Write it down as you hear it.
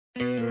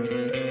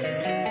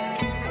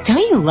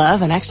Don't you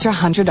love an extra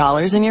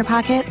 $100 in your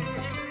pocket?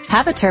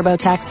 Have a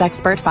TurboTax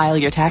expert file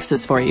your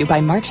taxes for you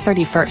by March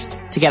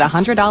 31st to get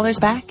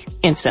 $100 back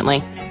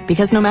instantly.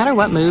 Because no matter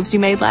what moves you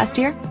made last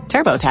year,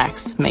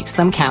 TurboTax makes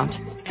them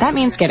count. That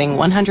means getting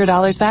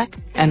 $100 back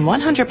and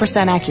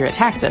 100% accurate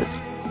taxes,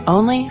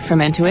 only from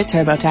Intuit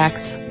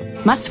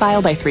TurboTax. Must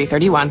file by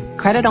 3/31.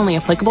 Credit only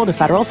applicable to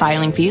federal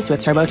filing fees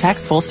with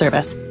TurboTax full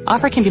service.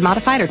 Offer can be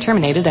modified or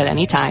terminated at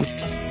any time.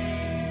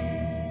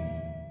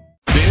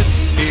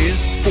 This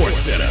is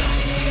SportsCenter.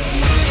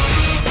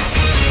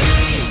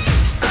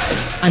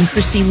 I'm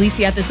Christine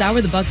Lisi. At this hour,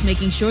 the Bucks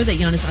making sure that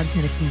Giannis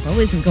Antetokounmpo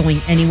isn't going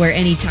anywhere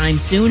anytime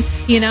soon.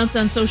 He announced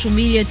on social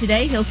media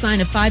today he'll sign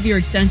a 5-year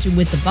extension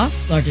with the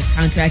Bucks, largest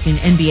contract in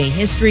NBA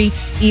history.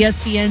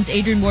 ESPN's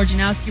Adrian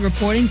Wojnarowski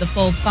reporting the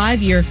full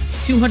 5-year,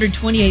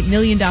 $228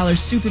 million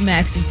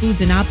Supermax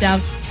includes an opt-out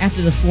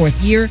after the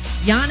 4th year.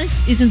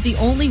 Giannis isn't the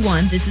only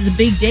one this is a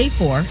big day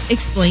for,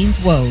 explains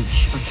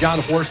Woj. For John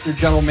Horster,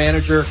 general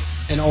manager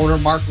and owner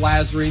Mark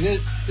Lazary,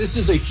 this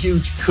is a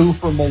huge coup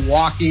for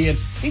Milwaukee, and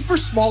I think for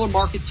smaller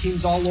market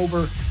teams all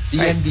over the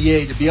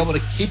NBA to be able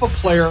to keep a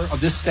player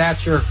of this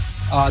stature,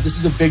 this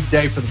is a big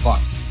day for the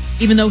Bucks.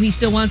 Even though he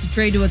still wants to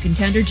trade to a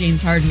contender,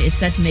 James Harden is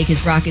set to make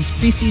his Rockets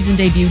preseason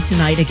debut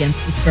tonight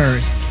against the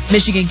Spurs.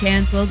 Michigan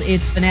canceled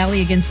its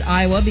finale against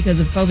Iowa because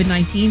of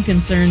COVID-19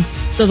 concerns,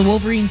 so the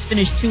Wolverines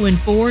finished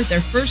 2-4,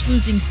 their first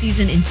losing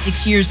season in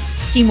 6 years.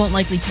 The team won't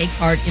likely take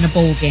part in a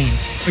bowl game.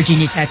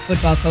 Virginia Tech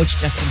football coach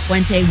Justin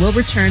Fuente will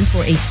return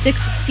for a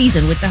 6th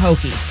season with the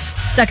Hokies.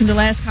 Second to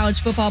last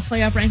college football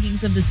playoff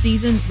rankings of the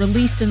season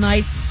released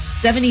tonight,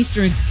 7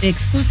 Eastern,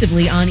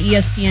 exclusively on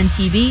ESPN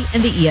TV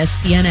and the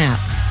ESPN app.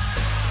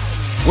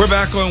 We're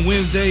back on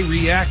Wednesday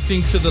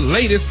reacting to the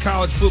latest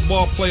college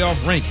football playoff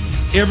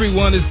rankings.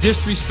 Everyone is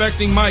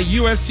disrespecting my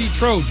USC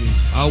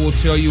Trojans. I will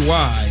tell you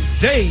why.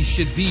 They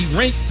should be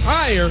ranked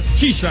higher.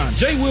 Keyshawn,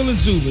 J. Will, and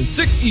Zubin,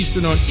 6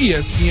 Eastern on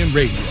ESPN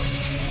Radio.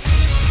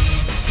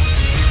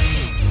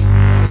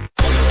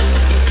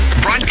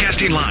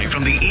 Broadcasting live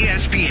from the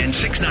ESPN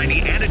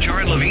 690 Anajar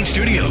and Levine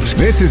studios.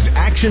 This is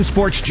Action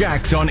Sports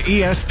Jacks on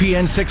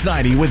ESPN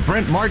 690 with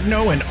Brent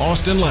Martineau and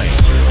Austin Lane.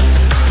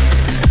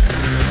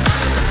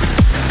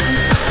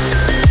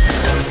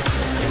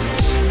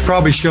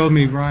 Probably showed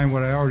me, Ryan,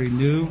 what I already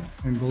knew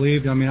and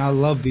believed. I mean, I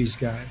love these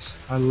guys.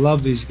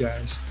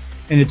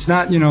 And it's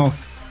not,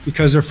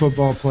 because they're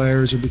football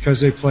players or because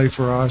they play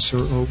for us or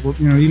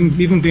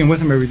even being with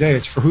them every day.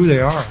 It's for who they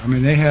are. I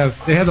mean, they have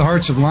the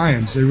hearts of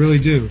lions. They really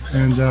do.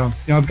 And,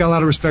 I've got a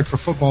lot of respect for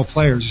football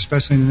players,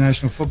 especially in the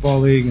National Football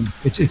League. And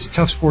it's a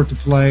tough sport to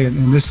play.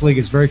 And this league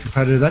is very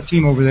competitive. That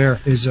team over there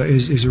is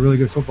a really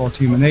good football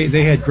team. And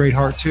they had great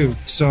heart too.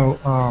 So,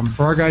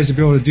 for our guys to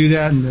be able to do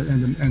that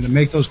and to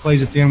make those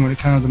plays at the end when it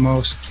counted the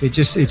most, it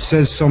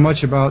says so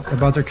much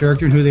about their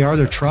character and who they are,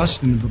 their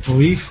trust and the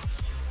belief.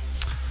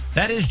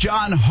 That is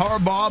John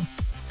Harbaugh,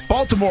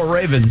 Baltimore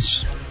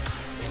Ravens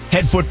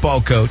head football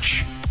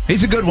coach.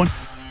 He's a good one.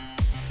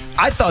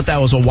 I thought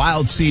that was a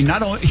wild scene.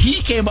 Not only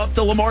he came up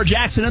to Lamar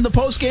Jackson in the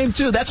postgame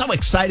too. That's how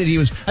excited he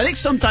was. I think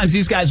sometimes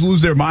these guys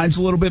lose their minds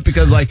a little bit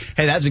because, hey,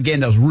 that's a game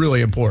that was really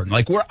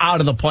important. We're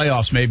out of the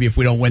playoffs maybe if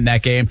we don't win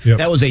that game. Yep.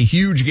 That was a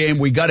huge game.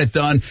 We got it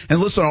done.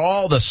 And listen to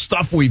all the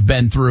stuff we've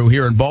been through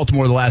here in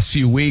Baltimore the last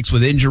few weeks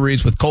with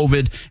injuries, with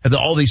COVID, and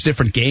all these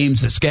different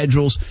games, the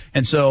schedules.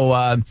 And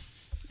so,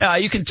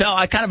 you can tell,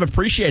 I kind of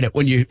appreciate it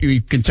when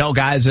you can tell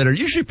guys that are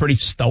usually pretty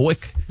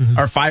stoic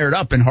are fired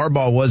up, and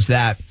Harbaugh was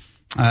that.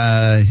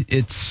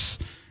 It's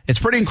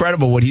pretty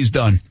incredible what he's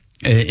done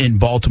in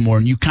Baltimore,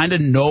 and you kind of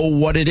know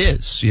what it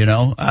is,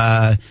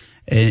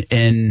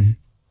 and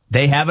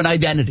they have an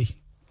identity,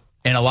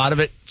 and a lot of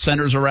it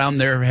centers around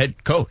their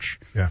head coach.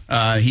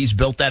 Yeah. He's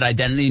built that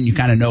identity, and you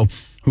kind of know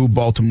who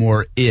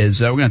Baltimore is.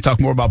 We're going to talk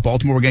more about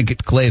Baltimore. We're going to get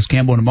to Calais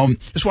Campbell in a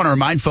moment. Just want to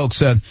remind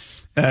folks,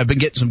 I've been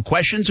getting some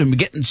questions and been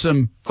getting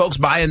some folks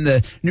buying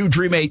the new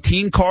Dream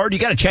 18 card. You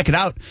got to check it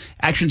out.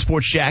 Action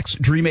Sports Jacks,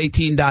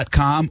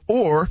 Dream18.com,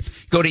 or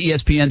go to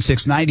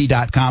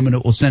ESPN690.com and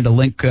it will send a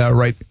link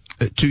right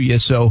to you,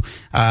 so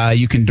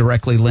you can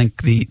directly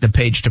link the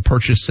page to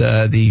purchase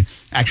the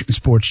Action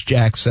Sports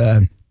Jacks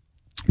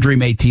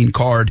Dream 18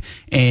 card,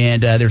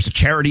 and there's a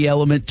charity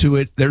element to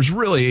it. There's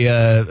really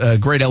a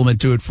great element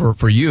to it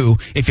for you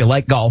if you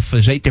like golf.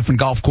 There's 8 different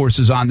golf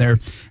courses on there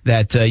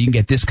that you can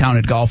get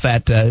discounted golf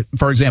at.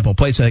 For example, a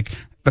place like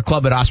the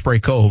club at Osprey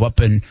Cove up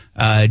in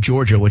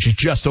Georgia, which is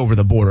just over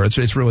the border.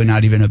 It's really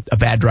not even a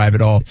bad drive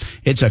at all.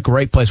 It's a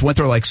great place. Went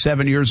there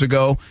 7 years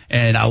ago,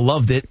 and I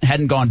loved it.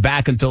 Hadn't gone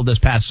back until this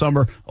past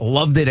summer.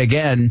 Loved it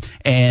again,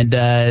 and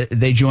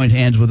they joined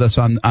hands with us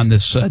on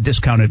this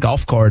discounted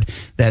golf card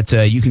that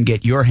you can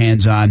get your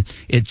hands on.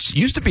 It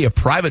used to be a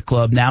private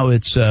club. Now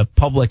it's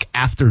public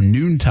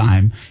afternoon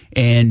time,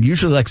 and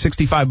usually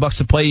 $65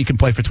 to play. You can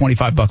play for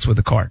 $25 with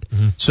the card.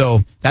 Mm-hmm.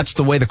 So that's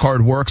the way the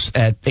card works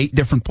at 8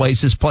 different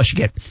places. Plus you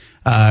get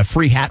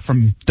free hat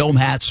from Dome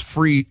Hats,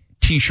 free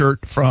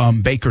T-shirt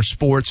from Baker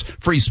Sports,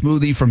 free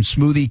smoothie from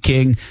Smoothie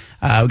King.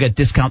 We got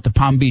discount to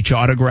Palm Beach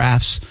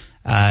Autographs.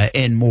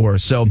 and more.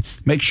 So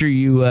make sure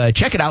you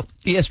check it out,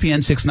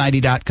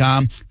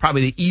 ESPN690.com.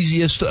 Probably the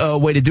easiest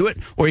way to do it,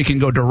 or you can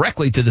go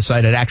directly to the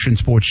site at Action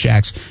Sports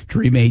Jack's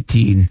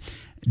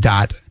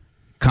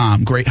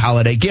Dream18.com. Great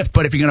holiday gift,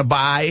 but if you're going to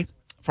buy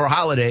for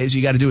holidays,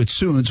 you got to do it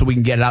soon so we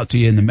can get it out to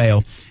you in the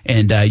mail,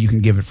 and you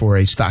can give it for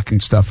a stocking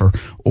stuffer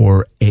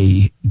or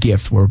a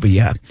gift. We'll be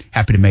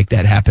happy to make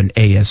that happen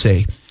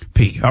ASAP.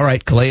 All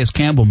right, Calais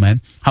Campbell,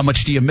 man, how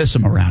much do you miss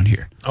him around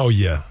here? Oh,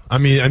 yeah. I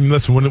mean,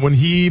 listen, when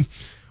he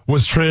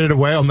was traded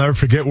away, I'll never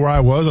forget where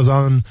I was.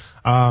 I was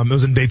it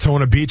was in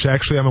Daytona Beach,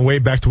 actually, on my way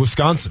back to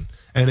Wisconsin.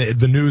 And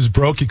the news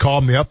broke. He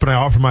called me up, and I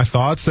offered my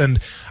thoughts, and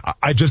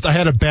I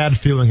had a bad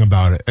feeling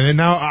about it. And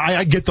now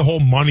I get the whole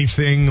money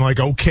thing, like,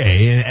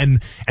 okay,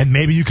 and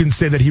maybe you can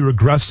say that he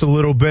regressed a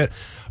little bit,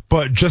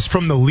 but just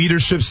from the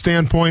leadership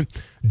standpoint,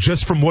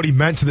 just from what he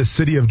meant to the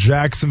city of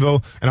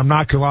Jacksonville, and I'm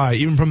not gonna lie,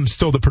 even from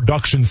still the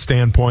production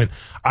standpoint,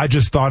 I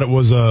just thought it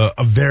was a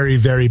very,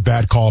 very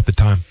bad call at the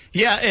time.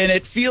 Yeah, and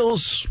it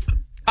feels...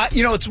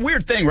 it's a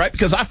weird thing, right?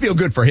 Because I feel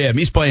good for him.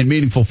 He's playing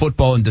meaningful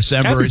football in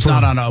December. He's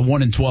not on a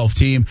 1-12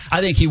 team.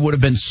 I think he would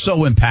have been so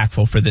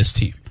impactful for this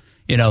team.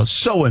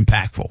 So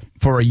impactful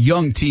for a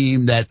young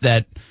team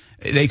that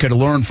they could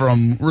learn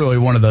from, really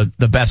one of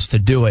the best to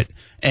do it.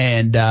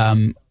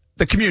 And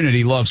the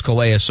community loves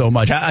Calais so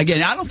much. I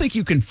don't think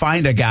you can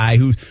find a guy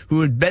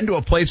who had been to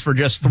a place for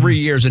just 3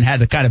 years and had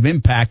the kind of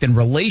impact and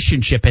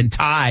relationship and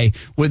tie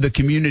with the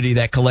community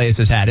that Calais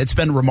has had. It's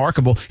been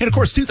remarkable. And, of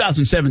course,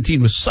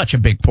 2017 was such a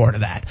big part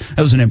of that.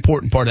 That was an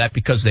important part of that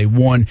because they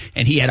won,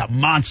 and he had a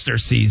monster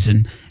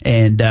season,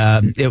 and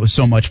it was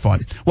so much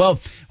fun. Well,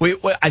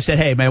 I said,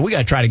 hey, man, we got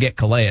to try to get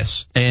Calais.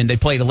 And they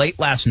played late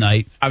last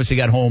night. Obviously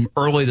got home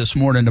early this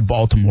morning to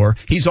Baltimore.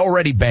 He's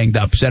already banged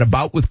up. He's had a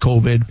bout with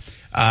COVID.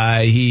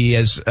 He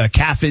has a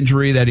calf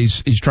injury that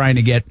he's trying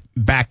to get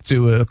back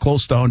to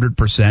close to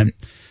 100%.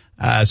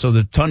 So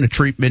the ton of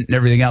treatment and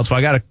everything else. So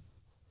I got a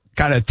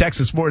kind of text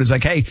this morning. It's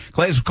like, hey,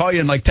 Calais will call you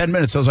in like 10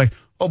 minutes. I was like,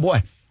 oh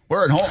boy,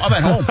 we're at home. I'm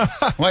at home.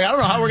 I'm like, I don't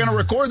know how we're going to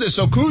record this.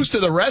 So Coos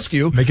to the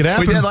rescue. Make it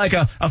happen. We did like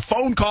a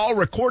phone call,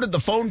 recorded the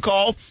phone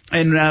call,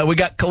 and we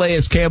got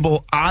Calais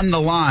Campbell on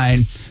the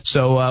line.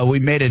 So we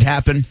made it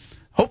happen.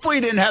 Hopefully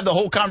you didn't have the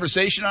whole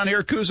conversation on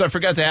here, Coos. I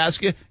forgot to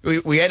ask you.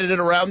 We edited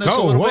around this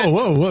a little bit.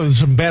 Whoa.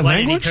 Some bad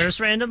language? Did he curse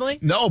randomly?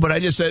 No, but I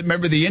just said,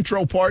 remember the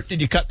intro part? Did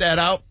you cut that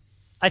out?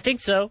 I think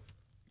so.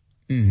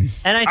 And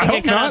I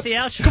think I cut out the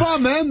outro. Come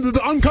on, man.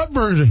 The uncut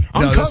version.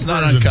 No, that's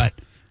not uncut.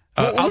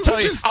 I'll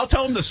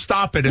tell him to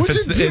stop it if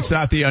it's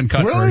not the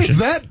uncut version. Really? Is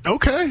that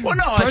okay? Well,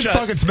 no. Brent's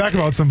talking smack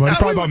about somebody.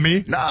 Probably about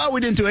me. No,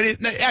 we didn't do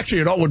it. Actually,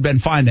 it all would have been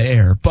fine to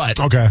air, but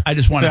okay. I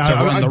just wanted to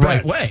run the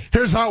right way.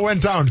 Here's how it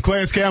went down.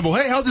 Calais Campbell.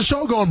 Hey, how's the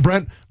show going,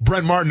 Brent?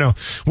 Brent Martineau.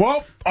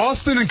 Well,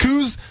 Austin and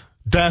Coos,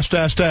 dash,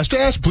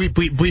 bleep,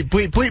 bleep, bleep,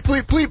 bleep, bleep,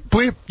 bleep, bleep,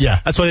 bleep.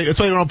 Yeah, that's why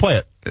you want to play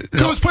it.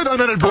 Coos, play the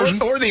unedited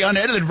version. Or the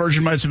unedited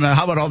version might have been,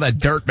 how about all that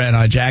dirt man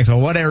on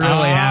Jacksonville? What really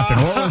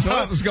happened?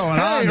 What was going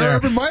on there?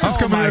 Urban Meyer's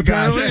coming in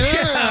apparently.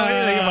 Yeah. What do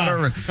you think about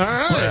Urban? All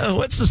right.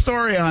 What's the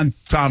story on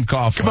Tom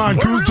Coughlin? Come on,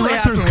 Coos, really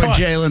director's cut. With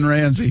Jalen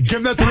Ramsey? Give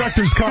him that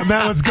director's cut,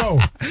 man. Let's go.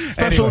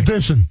 Special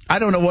edition. I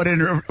don't know what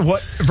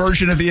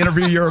version of the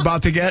interview you're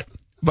about to get,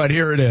 but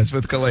here it is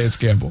with Calais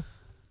Campbell.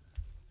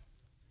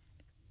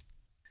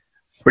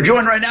 We're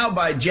joined right now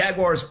by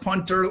Jaguars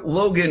punter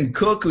Logan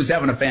Cook, who's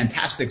having a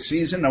fantastic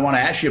season. I want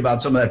to ask you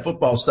about some of that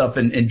football stuff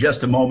in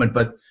just a moment,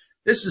 but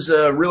this is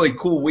a really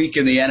cool week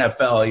in the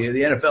NFL.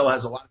 The NFL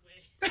has a lot.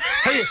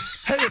 Hey,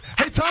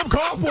 Tom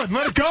Coughlin,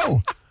 let it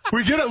go.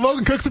 We get it.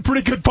 Logan Cook's a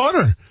pretty good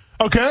punter.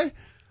 Okay?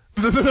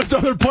 There's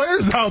other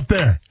players out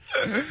there.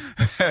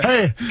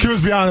 Hey, Coos,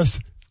 be honest.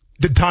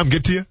 Did Tom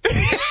get to you?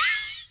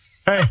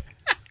 Hey,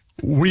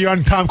 were you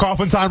on Tom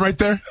Coughlin time right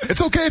there?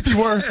 It's okay if you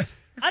were.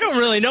 I don't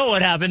really know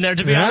what happened there,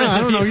 to be honest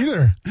with you. I don't know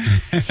either.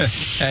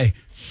 Hey,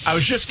 I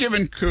was just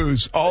giving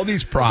Coos all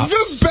these props.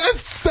 The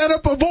best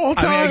setup of all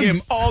time. I gave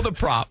him all the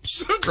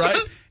props, right?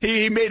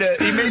 He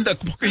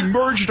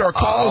merged our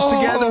calls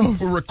together.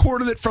 We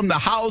recorded it from the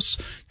house.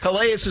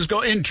 Calais is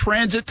going in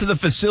transit to the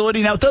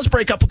facility. Now, it does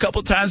break up a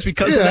couple of times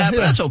because of that, but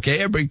that's okay.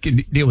 Everybody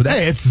can deal with that.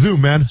 Hey, it's Zoom,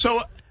 man. So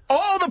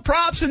all the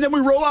props, and then we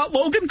roll out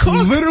Logan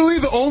Cook. Literally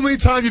the only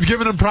time you've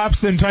given him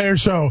props the entire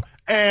show.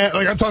 And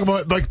I'm talking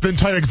about like the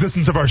entire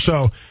existence of our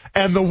show.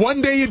 And the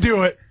one day you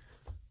do it,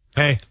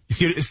 hey, you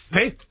see it?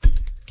 Hey.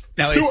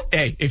 Now,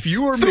 if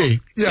you were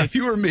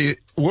me,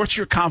 what's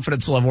your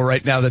confidence level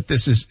right now that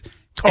this is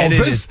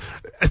edited?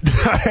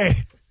 Hey,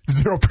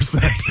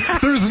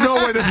 0%. There's no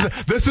way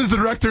this is the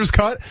director's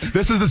cut.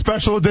 This is the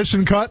special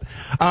edition cut.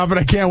 But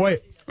I can't wait.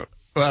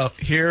 Well,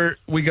 here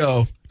we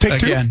go.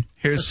 Take again.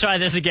 Two. Let's try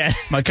this again.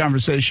 My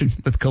conversation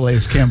with Calais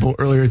Campbell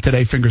earlier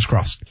today. Fingers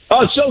crossed.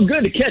 Oh, it's so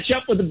good to catch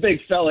up with the big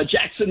fella.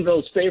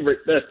 Jacksonville's favorite,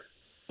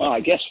 I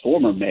guess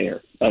former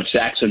mayor of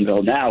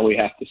Jacksonville now, we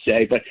have to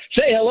say. But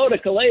say hello to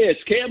Calais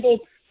Campbell.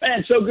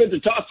 Man, so good to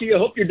talk to you.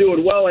 Hope you're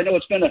doing well. I know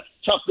it's been a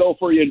tough go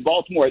for you in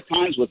Baltimore at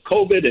times with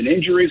COVID and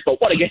injuries,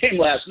 but what a game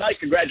last night.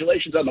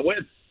 Congratulations on the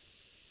win.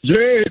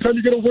 Yeah, anytime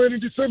you get a win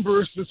in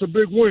December, it's a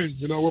big win.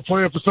 We're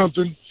playing for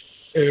something.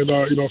 and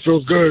it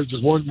feels good,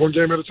 just one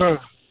game at a time.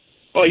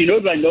 Oh, you know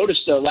what I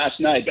noticed last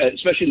night,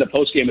 especially in the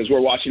postgame as we're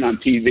watching on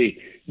TV?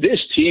 This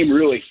team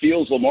really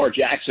feels Lamar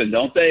Jackson,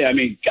 don't they? I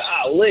mean,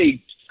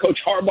 golly, Coach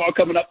Harbaugh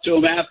coming up to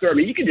him after. I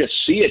mean, you can just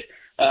see it,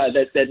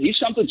 that he's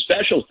something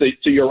special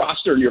to your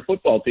roster and your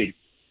football team.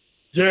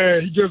 Yeah,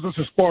 he gives us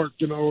a spark,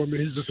 he's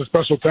just a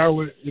special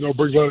talent,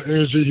 brings a lot of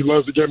energy. He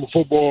loves the game of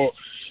football.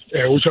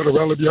 And we try to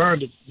rally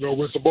behind him,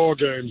 win some ball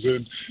games.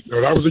 And,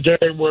 that was a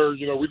game where,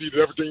 we needed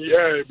everything he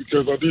had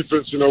because our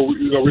defense, we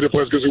didn't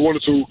play as good as we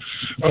wanted to.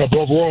 But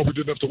overall, we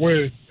did enough to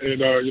win. And,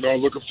 I'm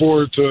looking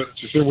forward to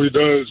seeing what he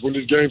does when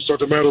these games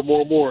start to matter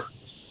more and more.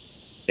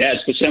 Yeah,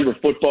 it's December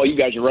football. You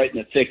guys are right in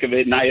the thick of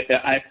it. And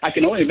I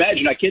can only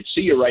imagine. I can't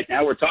see you right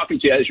now. We're talking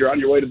to you as you're on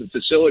your way to the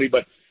facility.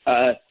 But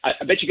I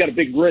bet you got a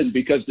big grin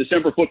because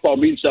December football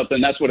means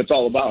something. That's what it's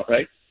all about,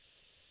 right?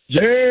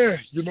 Yeah,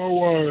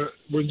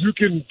 when you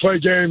can play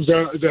games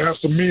that have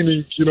some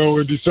meaning,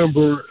 in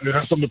December and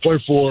have something to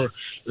play for,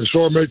 it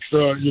sure makes,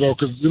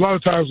 because a lot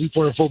of times we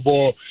play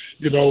football,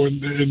 and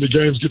the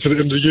games get to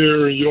the end of the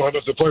year and you don't have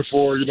nothing to play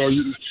for,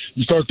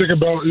 you start thinking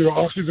about,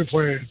 off-season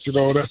plans,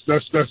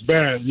 that's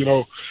bad, you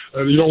don't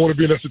want to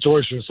be in that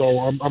situation. So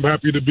I'm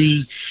happy to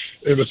be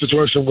in a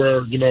situation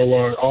where,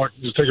 I'll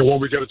just take it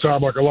 1 week at a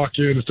time. I can lock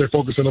in and stay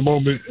focused in the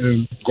moment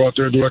and go out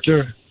there and do what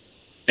I can.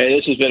 Hey,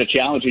 this has been a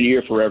challenging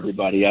year for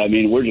everybody. I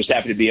mean, we're just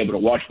happy to be able to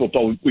watch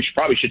football. We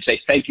probably should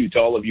say thank you to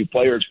all of you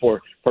players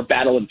for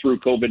battling through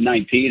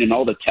COVID-19 and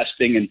all the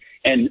testing.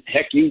 And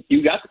heck, you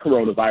got the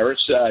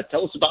coronavirus.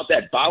 Tell us about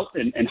that bout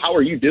and how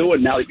are you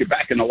doing now that you're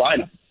back in the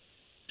lineup?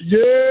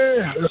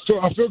 Yeah,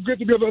 so I feel good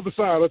to be on the other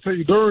side. I'll tell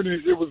you, during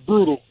it was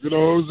brutal. It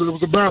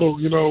was a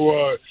battle,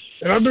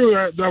 and I knew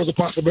that was a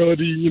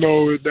possibility,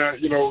 that,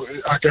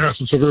 I could have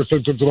some severe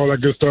symptoms and all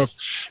that good stuff.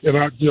 And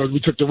we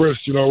took the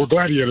risk, we're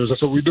gladiators.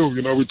 That's what we do.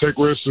 We take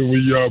risks and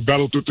we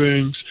battle through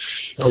things.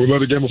 We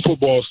love the game of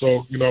football.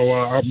 So,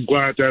 I'm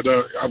glad that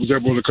I was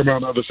able to come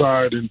out on the other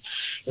side and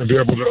be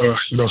able to,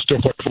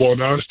 still play football.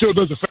 Now, it still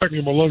does affect me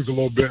in my lungs a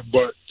little bit,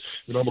 but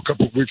I'm a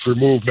couple of weeks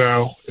removed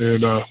now,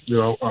 and,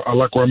 I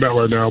like where I'm at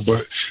right now,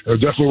 but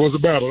it definitely was a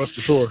battle, that's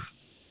for sure.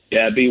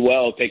 Yeah, be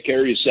well, take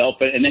care of yourself.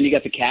 And then you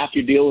got the calf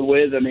you're dealing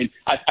with. I mean,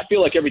 I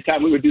feel like every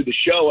time we would do the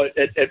show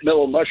at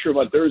Mellow Mushroom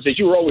on Thursdays,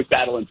 you were always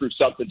battling through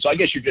something. So I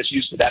guess you're just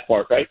used to that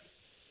part, right?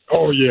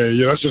 Oh, yeah,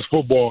 that's just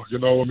football.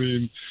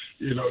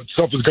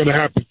 Something's going to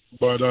happen.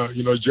 But,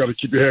 you got to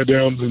keep your head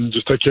down and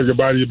just take care of your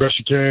body the best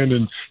you can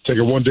and take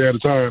it one day at a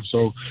time.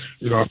 So,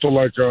 I feel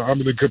like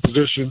I'm in a good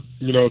position,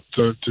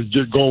 to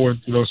get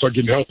going, start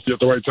getting healthy at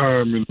the right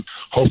time and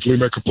hopefully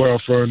make a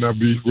playoff run. That'd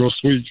be real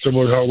sweet,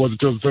 similar to how it was in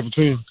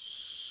 2017.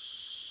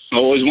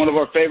 Always one of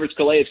our favorites,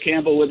 Calais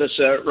Campbell, with us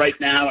right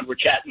now, and we're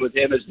chatting with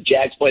him as the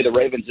Jags play the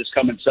Ravens this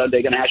coming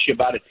Sunday. Going to ask you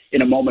about it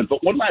in a moment.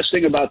 But one last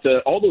thing about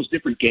all those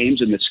different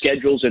games and the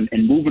schedules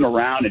and moving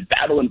around and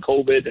battling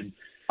COVID, and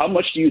how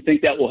much do you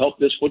think that will help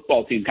this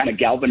football team kind of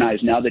galvanize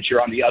now that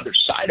you're on the other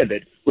side of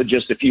it with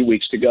just a few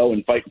weeks to go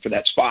and fighting for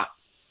that spot?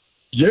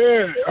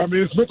 Yeah, I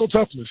mean, it's mental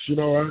toughness.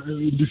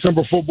 In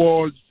December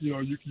football,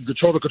 you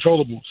control the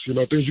controllables.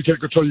 Things you can't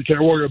control, you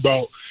can't worry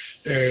about.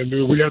 And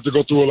we had to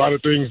go through a lot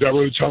of things that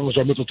really challenged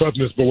our mental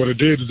toughness. But what it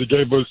did is it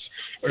gave us,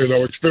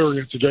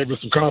 experience. It gave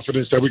us some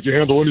confidence that we can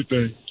handle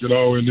anything,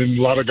 And then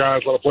a lot of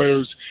guys, a lot of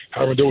players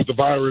having to deal with the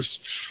virus.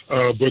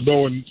 But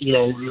knowing,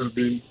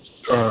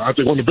 I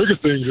think one of the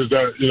biggest things is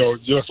that, you're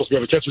not supposed to be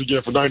able to catch it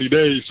again for 90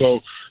 days. So,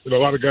 a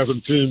lot of guys on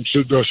the team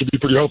should be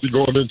pretty healthy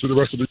going into the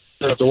rest of the year.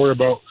 Don't have to worry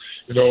about,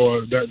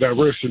 that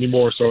risk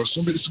anymore. So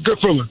it's a good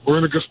feeling. We're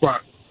in a good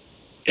spot.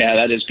 Yeah,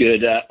 that is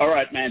good. All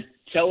right, man.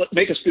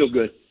 Make us feel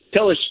good.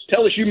 Tell us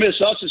you miss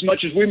us as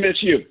much as we miss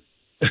you.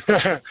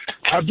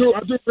 I do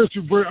miss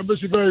you, Brent. I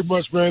miss you very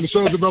much, man. The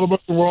shows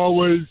development were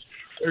always,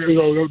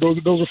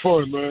 those are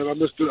fun, man. I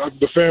miss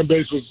the fan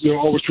base was,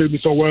 always treating me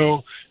so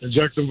well in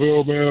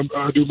Jacksonville, man.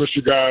 I do miss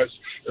you guys.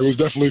 It was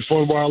definitely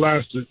fun while it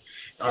lasted.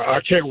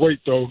 I can't wait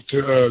though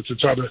to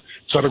try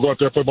to go out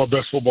there and play my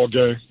best football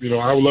game.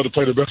 I would love to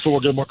play the best football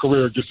game of my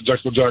career against the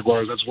Jacksonville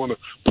Jaguars. I just want to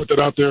put that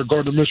out there.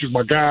 Gardner Minshew's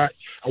my guy.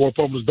 I want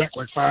to put him on his back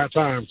like 5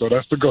 times, so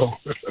that's the goal.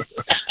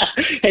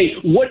 Hey,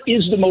 what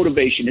is the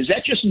motivation? Is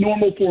that just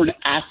normal for an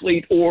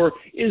athlete, or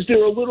is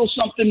there a little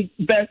something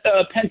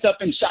pent up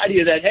inside of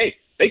you that, hey,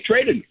 they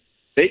traded me.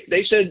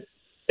 They said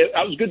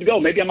I was good to go.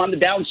 Maybe I'm on the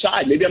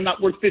downside. Maybe I'm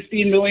not worth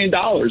 $15 million.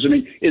 I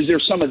mean, is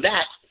there some of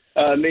that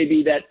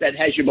maybe that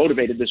has you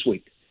motivated this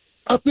week?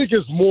 I think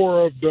it's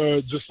more of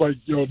just like,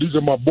 these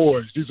are my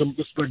boys. These are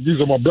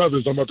my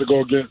brothers. I'm about to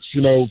go against,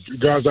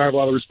 guys I have a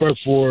lot of respect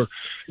for,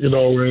 and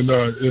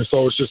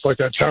so it's just like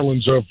that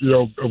challenge of,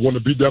 want to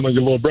beat down on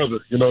your little brother.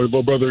 Your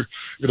little brother,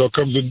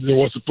 comes in and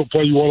wants to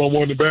play you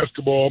one-on-one in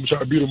basketball. I'm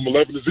trying to beat him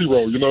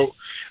 11-0,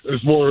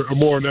 It's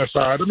more on that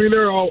side. I mean,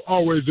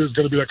 there's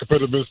going to be that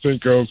competitive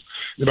instinct of,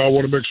 I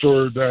want to make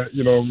sure that,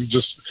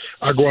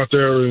 I go out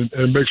there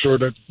and make sure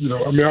that,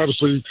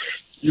 obviously,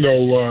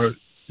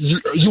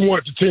 you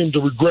want the team to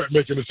regret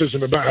making a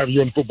decision of not having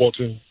you on the football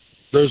team.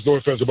 there's no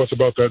offense or buts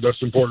about that.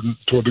 That's important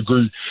to a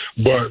degree.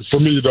 But for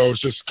me, though,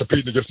 it's just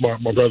competing against my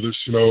brothers,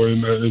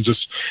 and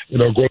just,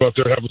 going out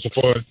there having some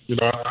fun.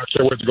 I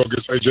can't wait to go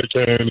against A.J.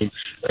 Cann and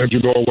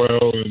Andrew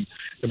Norwell and,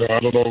 I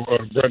don't know,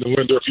 Brandon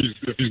Linder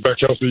if he's back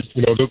healthy.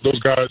 Those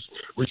guys,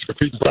 we just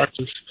compete in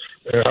practice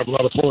and have a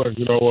lot of fun.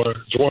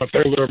 Jawan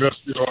Taylor,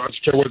 I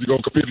just can't wait to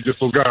go compete against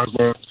those guys,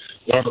 man.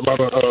 A lot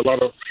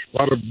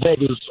of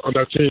brothers on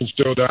that team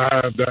still that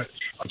I have that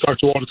I talk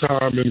to all the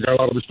time and got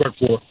a lot of respect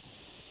for.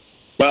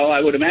 Well,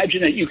 I would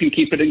imagine that you can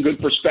keep it in good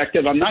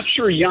perspective. I'm not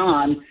sure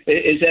Jan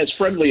is as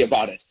friendly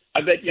about it.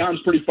 I bet Jan's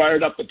pretty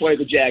fired up to play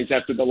the Jags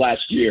after the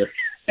last year.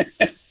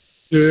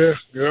 Yeah,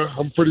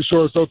 I'm pretty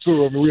sure so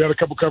too. I mean, we had a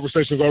couple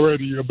conversations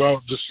already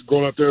about just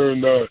going out there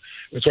and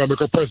trying to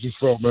make our presence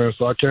felt, man.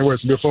 So I can't wait.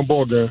 It's gonna be a fun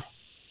ball game.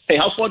 Hey,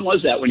 how fun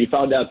was that when you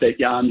found out that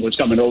Jan was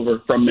coming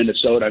over from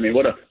Minnesota? I mean,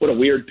 what a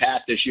weird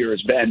path this year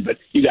has been, but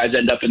you guys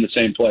end up in the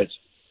same place.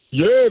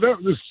 Yeah, that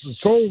was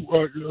so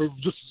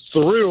just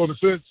surreal in a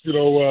sense,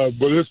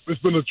 but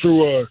it's been a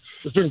true,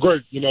 it's been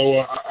great.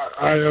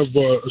 I have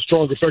a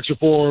strong affection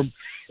for him,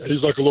 and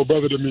he's like a little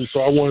brother to me. So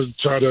I want to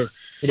try to,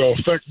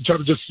 try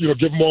to just,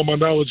 give him all my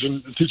knowledge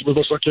and teach him as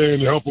much as I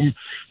can and help him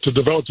to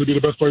develop to be the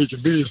best player he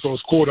can be. So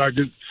it's cool that I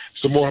get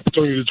some more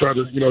opportunity to try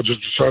to,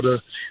 just try to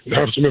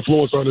have some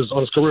influence on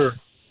his career.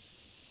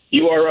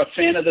 You are a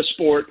fan of the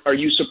sport. Are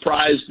you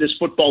surprised this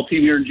football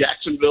team here in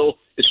Jacksonville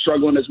is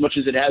struggling as much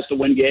as it has to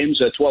win games?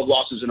 12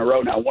 losses in a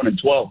row now,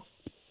 1-12.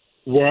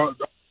 Well,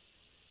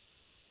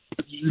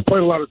 you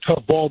played a lot of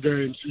tough ball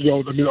games.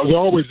 They're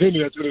always in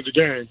it at the end of the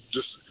game.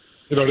 Just,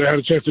 they had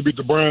a chance to beat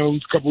the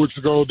Browns a couple weeks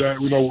ago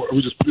that, we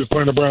just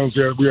playing the Browns.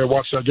 We had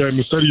watched that game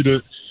and studied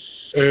it.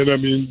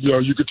 And,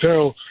 you could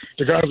tell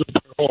the guys are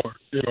playing hard.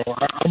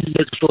 I'm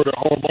making sure that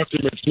all my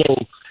teammates know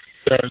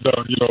that,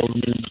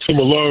 the team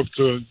will love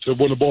to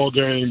win a ball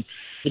game,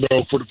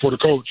 for the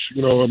coach.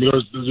 You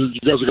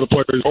guys are going to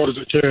play as hard as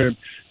they can.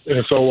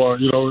 And so,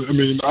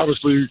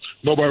 obviously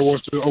nobody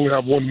wants to only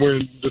have one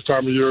win this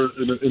time of year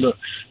in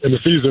the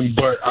season.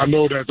 But I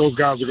know that those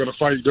guys are going to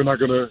fight. They're not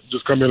going to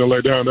just come in and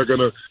lay down. They're going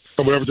to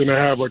come with everything they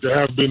have like they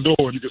have been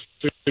doing. You can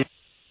see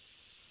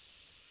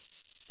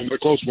in the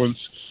close ones.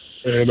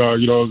 And,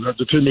 that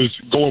the team is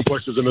going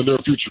places in the near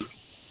future.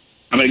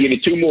 I'm going to give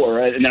you two more,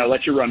 and then I'll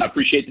let you run. I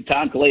appreciate the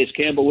time. Calais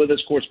Campbell with us,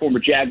 of course, former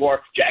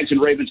Jaguar. Jags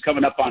and Ravens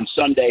coming up on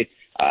Sunday.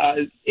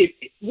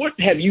 What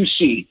have you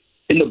seen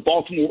in the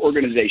Baltimore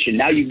organization?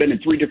 Now you've been in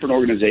 3 different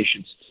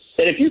organizations.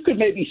 That if you could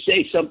maybe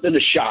say something to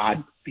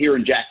Shad here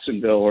in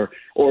Jacksonville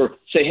or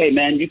say, hey,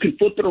 man, you can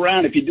flip it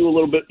around if you do a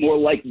little bit more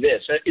like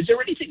this. Is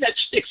there anything that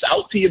sticks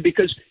out to you?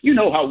 Because you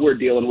know how we're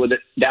dealing with it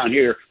down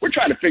here. We're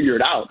trying to figure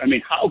it out. I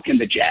mean, how can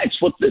the Jags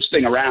flip this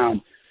thing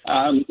around?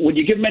 Would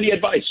you give them any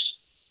advice?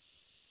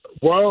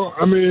 Well,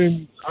 I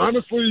mean,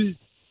 honestly,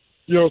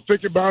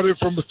 think about it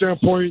from the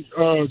standpoint,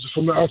 just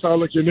from the outside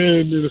looking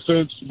in a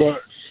sense.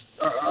 But,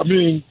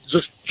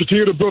 just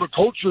continue to build a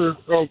culture,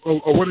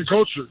 a winning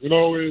culture,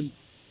 and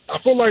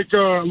I feel like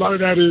a lot of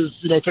that is,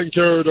 taking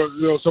care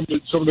of some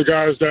of the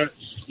guys that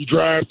you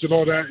draft and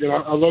all that.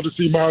 I love to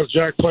see Miles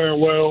Jack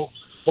playing well.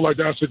 I feel like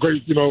that's a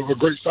great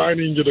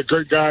signing and a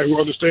great guy who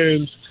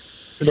understands,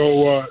 he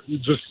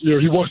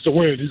wants to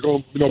win. He's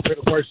going to, pay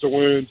the price to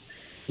win.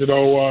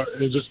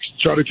 And just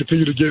try to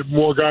continue to get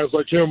more guys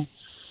like him,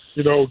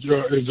 and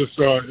just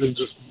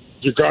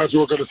get guys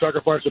who are going to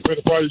sacrifice and pay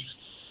the price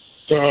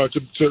to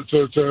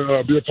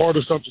be a part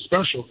of something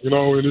special,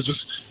 and it's just,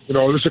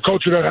 it's a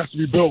culture that has to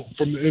be built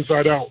from the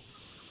inside out.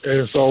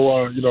 And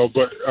so,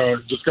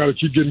 just got to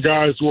keep getting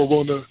guys who are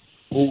willing to,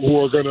 who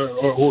are going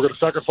to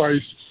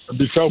sacrifice and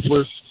be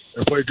selfless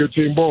and play good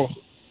team ball.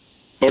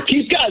 Or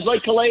keep guys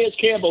like Calais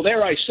Campbell.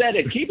 There, I said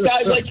it. Keep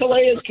guys like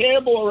Calais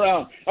Campbell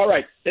around. All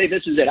right. Hey,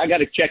 this is it. I got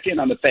to check in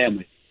on the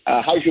family.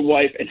 How's your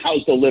wife and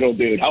how's the little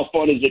dude? How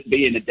fun is it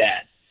being a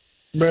dad?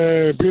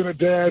 Man, being a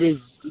dad is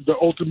the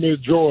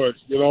ultimate joy.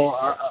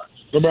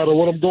 No matter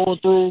what I'm going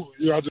through,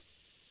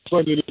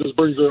 it just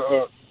brings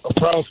a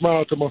proud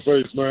smile to my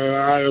face, man.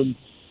 I am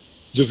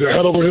just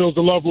head over heels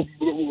in love with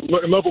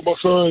my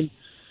son.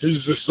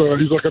 He's just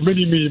he's like a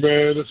mini me,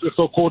 man. It's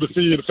so cool to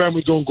see. The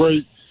family's doing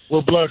great.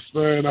 We're blessed,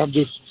 man.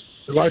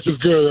 Life is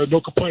good. No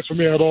complaints from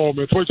me at all,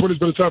 man. 2020's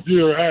been a tough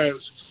year, it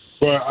has.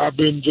 But I've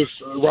been just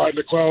riding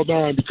the cloud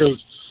 9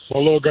 because my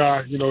little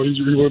guy, he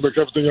really makes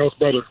everything else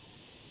better.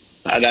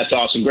 That's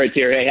awesome. Great to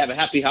hear. Hey, have a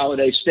happy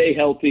holiday. Stay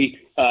healthy.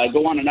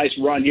 Go on a nice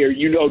run here.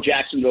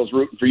 Jacksonville's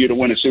rooting for you to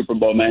win a Super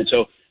Bowl, man.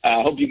 So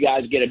I hope you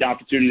guys get an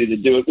opportunity to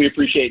do it. We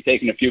appreciate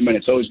taking a few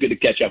minutes. Always good to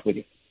catch up with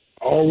you.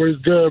 Always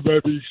good,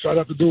 baby. Shout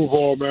out to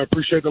Duval, man.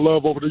 Appreciate the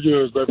love over the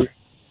years, baby.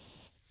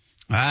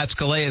 That's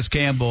Calais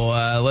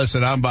Campbell.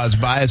 Listen, I'm as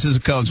biased as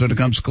it comes when it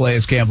comes to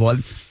Calais Campbell.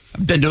 I've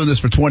been doing this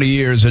for 20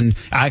 years, and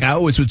I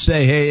always would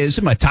say, hey, this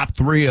is my top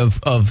 3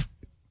 of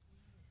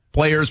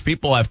players,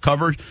 people I've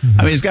covered. Mm-hmm.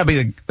 I mean, he's got to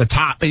be the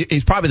top.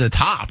 He's probably the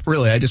top,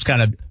 really. I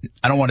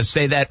don't want to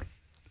say that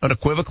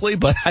unequivocally,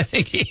 but I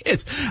think he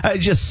is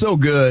just so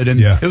good,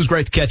 and It was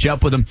great to catch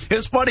up with him.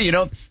 It's funny,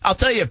 I'll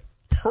tell you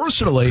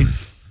personally,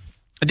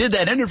 I did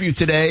that interview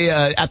today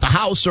at the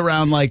house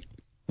around like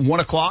 1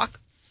 o'clock.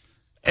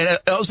 And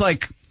I was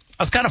like,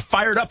 I was kind of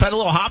fired up, had a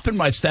little hop in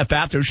my step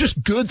after. It was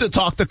just good to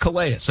talk to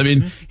Calais. I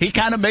mean, he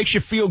kind of makes you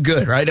feel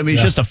good, right? I mean,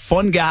 he's just a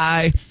fun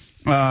guy,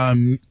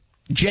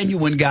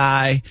 genuine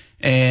guy.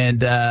 And,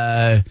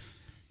 man,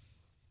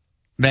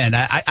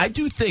 I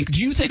do think,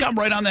 do you think I'm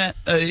right on that?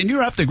 And you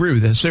don't have to agree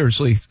with this,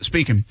 seriously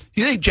speaking.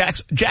 Do you think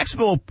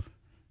Jacksonville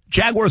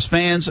Jaguars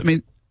fans, I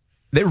mean,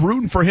 they're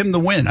rooting for him to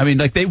win. I mean,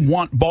 like they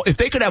want ball. If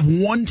they could have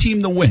one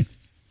team to win,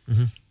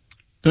 don't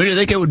you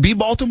think it would be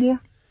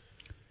Baltimore?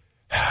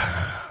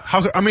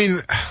 I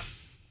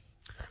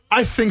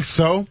think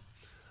so.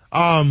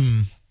 I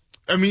mean,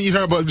 you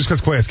talk about just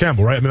because Calais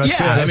Campbell, right?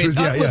 I mean,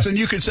 listen,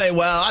 you could say,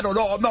 well, I don't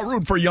know, I'm not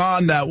rooting for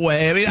Jan that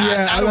way. I mean,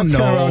 I don't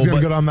know. I was going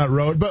to go down that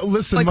road, but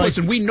listen,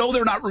 listen, we know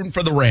they're not rooting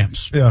for the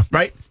Rams,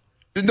 right?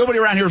 Nobody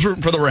around here is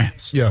rooting for the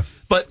Rams. Yeah.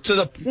 But to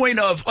the point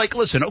of, like,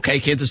 listen,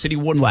 okay, Kansas City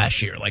won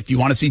last year. Like, do you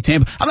want to see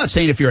Tampa? I'm not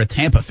saying if you're a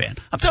Tampa fan.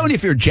 I'm telling you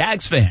if you're a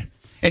Jags fan.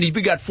 And if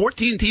you got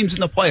 14 teams in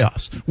the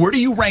playoffs, where do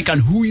you rank on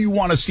who you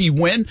want to see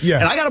win?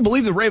 Yeah. And I got to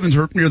believe the Ravens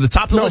are near the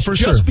top of the list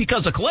just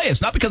because of Calais,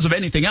 not because of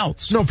anything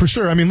else. No, for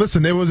sure. I mean,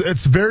 listen,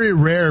 it's very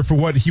rare for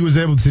what he was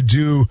able to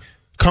do,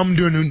 come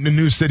to a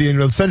new city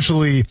and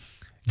essentially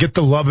get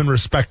the love and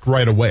respect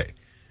right away.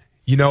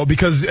 You know,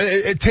 because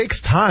it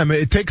takes time.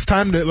 It takes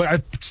time to, like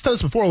I said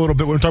this before a little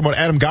bit when we were talking about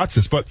Adam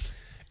Gotsis, but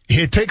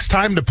it takes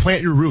time to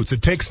plant your roots.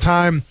 It takes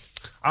time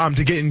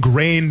to get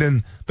ingrained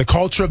in the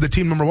culture of the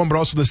team, number one, but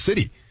also the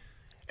city.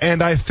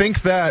 And I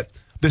think that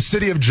the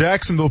city of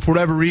Jacksonville, for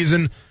whatever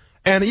reason,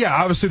 and yeah,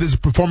 obviously there's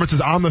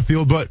performances on the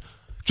field, but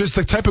just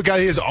the type of guy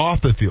he is off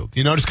the field.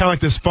 You know, just kind of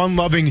like this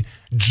fun-loving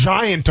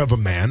giant of a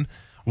man.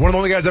 One of the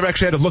only guys I've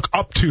actually had to look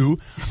up to.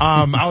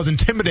 I was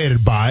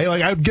intimidated by.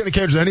 Like, I'd get in a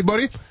carriage with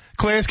anybody.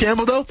 Calais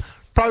Campbell, though,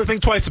 probably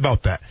think twice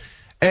about that.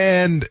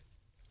 And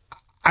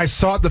I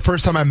saw it the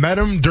first time I met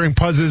him during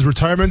Puzz's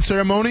retirement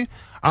ceremony.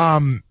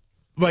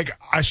 Like,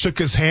 I shook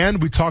his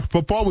hand. We talked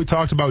football. We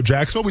talked about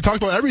Jacksonville. We talked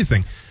about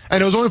everything.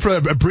 And it was only for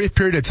a brief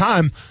period of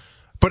time.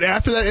 But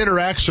after that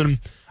interaction,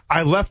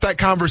 I left that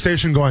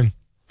conversation going,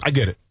 I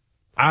get it.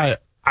 I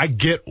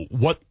get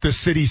what the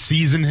city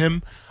sees in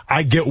him.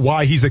 I get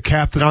why he's a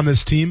captain on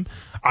this team.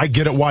 I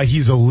get it why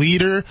he's a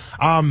leader.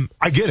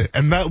 I get it.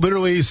 And that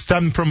literally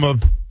stemmed from a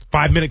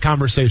 5-minute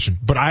conversation.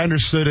 But I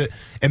understood it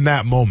in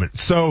that moment.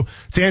 So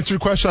to answer your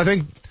question, I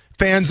think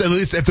fans, at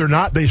least if they're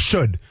not, they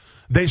should.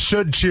 They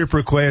should cheer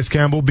for Calais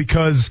Campbell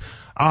because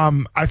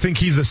I think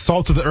he's a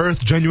salt of the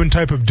earth, genuine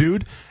type of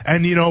dude.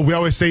 And, you know, we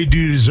always say, do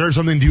you deserve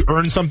something? Do you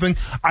earn something?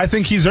 I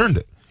think he's earned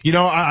it. You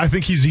know, I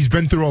think he's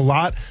been through a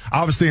lot.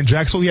 Obviously, in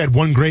Jacksonville, he had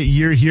one great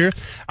year here.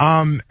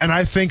 And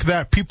I think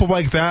that people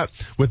like that,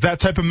 with that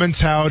type of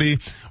mentality,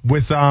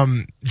 with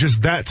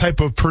just that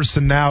type of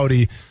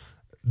personality,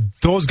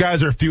 those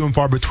guys are few and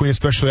far between,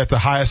 especially at the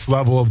highest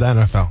level of the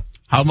NFL.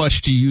 How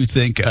much do you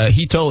think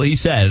he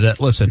said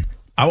that, listen,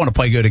 I want to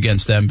play good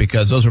against them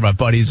because those are my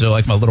buddies. They're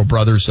like my little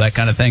brothers, that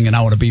kind of thing. And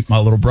I want to beat my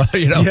little brother,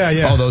 you know,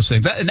 all those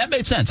things. And that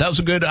made sense. I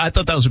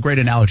thought that was a great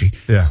analogy.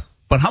 Yeah.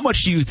 But how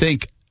much do you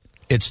think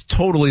it's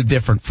totally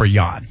different for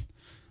Jan?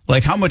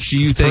 Like, how much do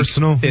you think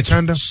personal,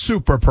 it's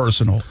super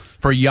personal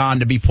for Jan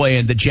to be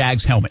playing the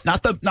Jags helmet?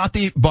 Not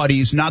the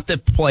buddies, not the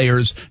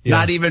players,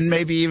 not even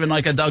maybe even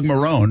like a Doug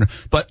Marrone,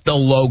 but the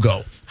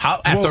logo.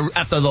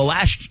 After the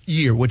last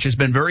year, which has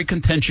been very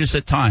contentious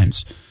at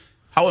times,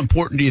 how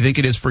important do you think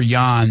it is for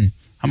Jan?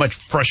 How much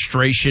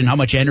frustration, how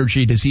much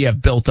energy does he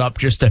have built up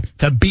just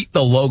to beat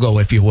the logo,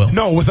 if you will?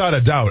 No, without a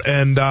doubt.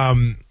 And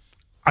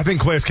I think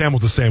Calais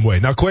Campbell's the same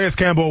way. Now, Calais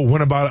Campbell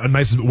went about a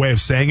nice way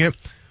of saying it,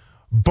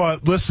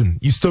 but listen,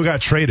 you still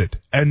got traded.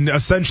 And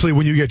essentially,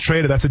 when you get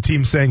traded, that's a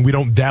team saying, we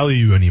don't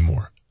value you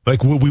anymore.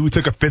 Like, we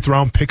took a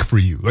 5th-round pick for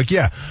you. Like,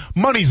 yeah,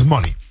 money's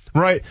money,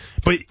 right?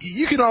 But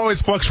you can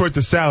always fluctuate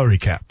the salary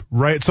cap,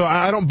 right? So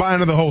I don't buy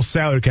into the whole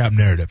salary cap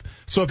narrative.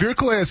 So if you're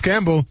Calais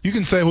Campbell, you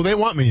can say, well, they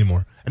want me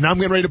anymore. And now I'm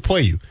getting ready to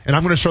play you. And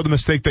I'm going to show the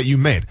mistake that you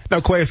made.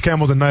 Now, Calais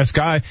Campbell's a nice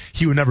guy.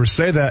 He would never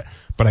say that,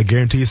 but I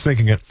guarantee he's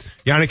thinking it.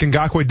 Yannick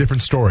Ngakoue,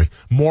 different story.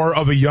 More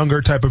of a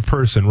younger type of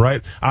person,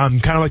 right?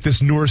 Kind of like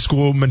this newer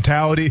school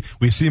mentality.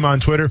 We see him on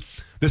Twitter.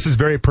 This is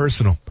very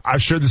personal.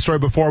 I've shared this story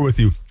before with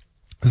you.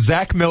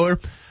 Zach Miller,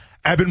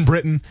 Evan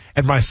Britton,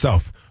 and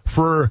myself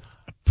for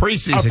a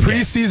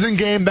preseason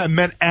game that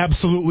meant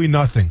absolutely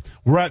nothing.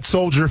 We're at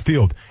Soldier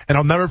Field, and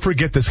I'll never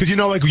forget this because, you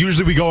know, like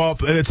usually we go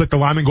up, it's like the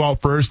linemen go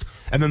out first,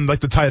 and then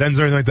like the tight ends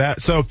or anything like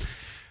that. So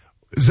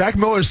Zach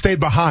Miller stayed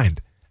behind,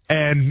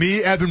 and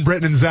me, Evan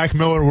Britton, and Zach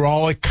Miller were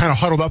all like kind of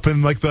huddled up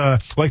in like the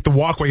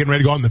walkway getting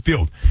ready to go out in the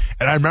field.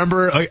 And I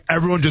remember like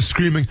everyone just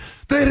screaming,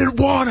 "They didn't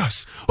want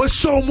us. Let's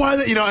show them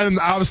why." You know, and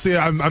obviously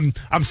I'm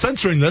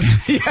censoring this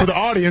for the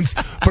audience,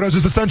 but it was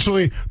just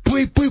essentially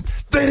bleep bleep.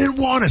 They didn't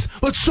want us.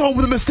 Let's show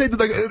them the mistake.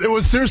 Like it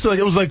was seriously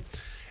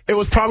it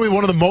was probably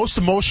one of the most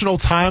emotional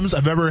times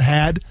I've ever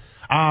had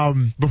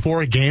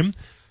before a game,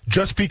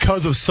 just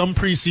because of some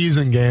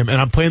preseason game, and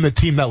I'm playing the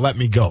team that let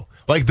me go.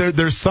 Like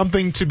there's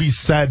something to be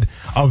said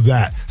of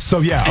that. So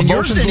yeah, and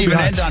yours didn't even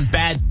end on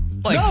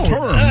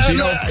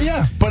terms,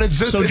 Yeah, but it's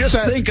just so just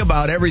think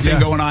about everything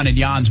going on in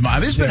Jan's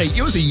mind. It's been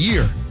it was a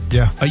year.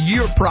 Yeah. A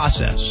year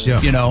process, yeah.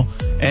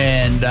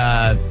 And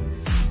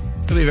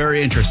it'll be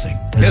very interesting.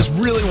 Yeah. It's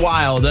really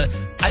wild.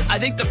 I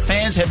think the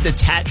fans have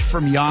detached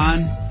from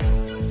Jan,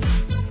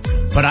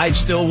 but I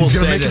still will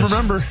say this.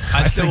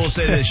 I still will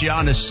say this.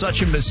 Jan is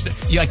such a mistake.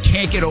 I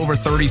can't get over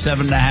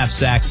 37.5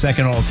 sacks,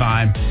 second all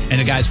time, and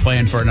the guy's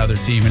playing for another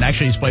team. And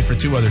actually, he's played for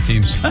 2 other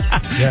teams.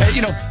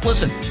 And,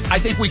 listen, I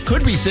think we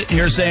could be sitting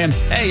here saying,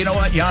 hey, you know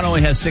what? Jan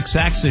only has 6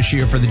 sacks this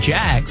year for the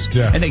Jags,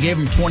 and they gave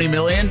him $20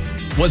 million.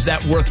 Was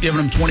that worth giving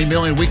him $20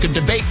 million? We could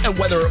debate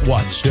whether it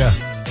was. Yeah.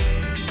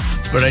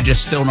 But I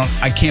just still don't.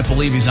 I can't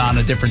believe he's on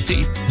a different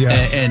team. Yeah.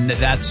 And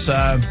that's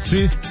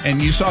see.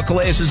 And you saw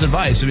Calais'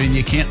 advice. I mean,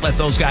 you can't let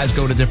those guys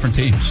go to different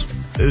teams.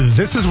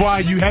 This is why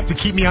you have to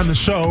keep me on the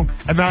show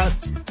and not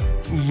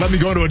let me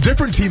go to a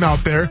different team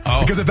out there.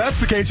 Because if that's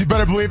the case, you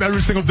better believe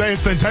every single day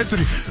it's the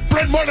intensity.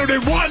 Brent Martin, they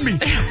want me.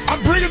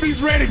 I'm bringing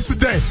these ratings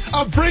today.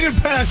 I'm bringing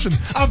passion.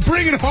 I'm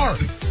bringing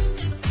heart.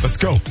 Let's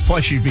go.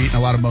 Plus, you've eaten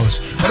a lot of Moe's.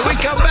 When we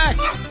come back,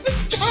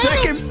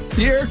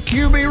 second-year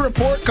QB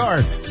report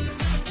card.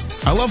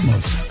 I love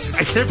Moe's.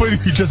 I can't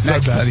believe you just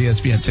said that. On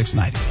ESPN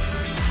 690.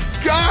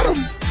 Got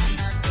him.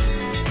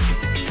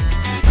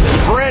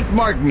 Brent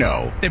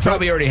Martineau. They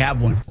probably already have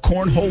one.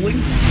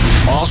 Cornholing.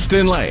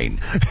 Austin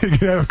Lane. You're going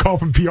to have a call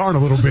from PR in a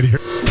little bit here.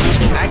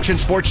 Action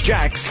Sports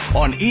Jacks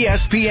on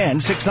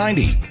ESPN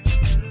 690.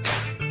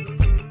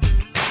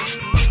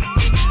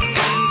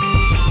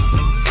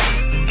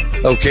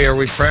 Okay, are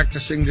we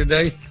practicing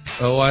today?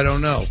 Oh, I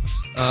don't know.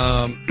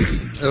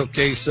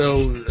 Okay,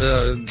 so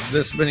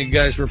this many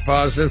guys were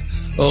positive.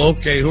 Oh,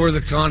 okay, who are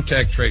the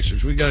contact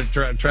tracers? We got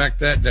to track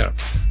that down.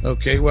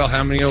 Okay, well,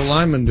 how many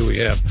O-linemen do we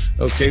have?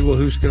 Okay, well,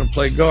 who's going to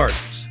play guard?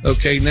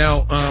 Okay,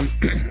 now,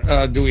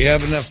 do we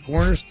have enough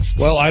corners?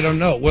 Well, I don't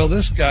know. Well,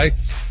 this guy,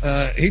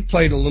 he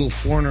played a little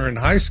corner in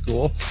high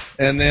school.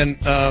 And then,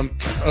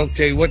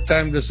 okay, what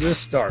time does this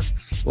start?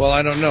 Well,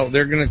 I don't know.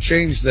 They're going to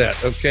change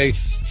that. Okay,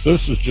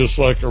 this is just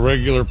like a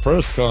regular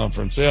press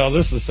conference. Yeah,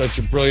 this is such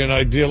a brilliant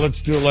idea.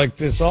 Let's do it like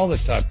this all the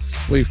time.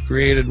 We've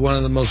created one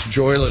of the most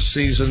joyless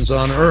seasons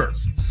on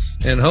earth.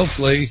 And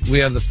hopefully we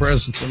have the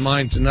presence of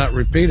mind to not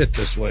repeat it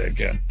this way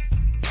again.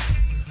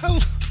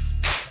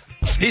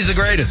 He's the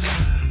greatest.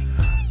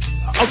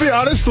 I'll be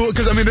honest,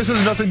 because, this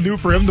is nothing new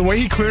for him. The way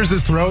he clears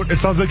his throat, it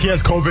sounds like he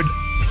has COVID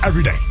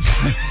every day.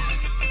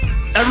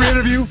 Every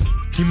interview,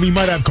 he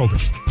might have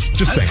COVID.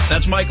 Just saying.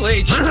 That's Mike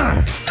Leach.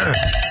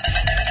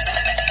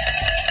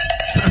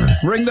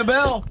 Ring the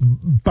bell.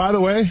 By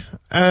the way,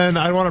 and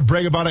I don't want to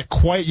brag about it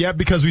quite yet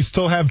because we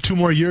still have 3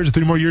 more years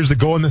to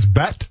go in this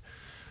bet.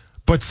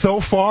 But so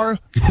far,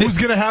 who's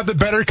going to have the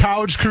better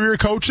college career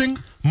coaching?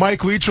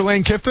 Mike Leach or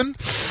Lane Kiffin?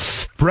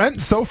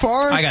 Brent, so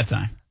far? I got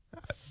time.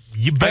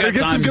 You better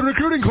get some good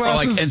recruiting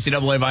classes. Or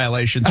like NCAA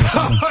violations or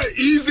something.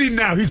 Easy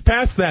now. He's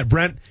past that,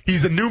 Brent.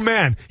 He's a new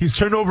man. He's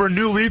turned over a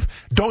new leaf.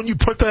 Don't you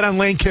put that on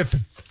Lane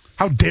Kiffin.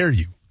 How dare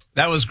you?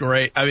 That was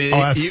great.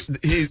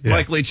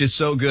 Mike Leach is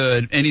so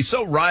good, and he's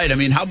so right.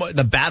 How much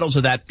the battles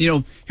of that.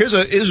 Here's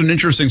an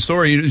interesting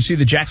story. You see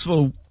the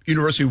Jacksonville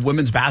University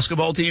women's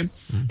basketball team.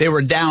 Mm. They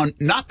were down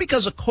not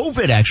because of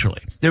COVID,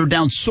 actually. They were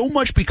down so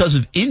much because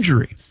of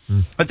injury.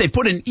 But they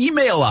put an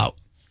email out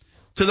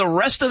to the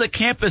rest of the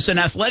campus and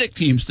athletic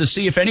teams to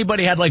see if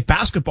anybody had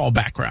basketball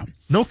background.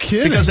 No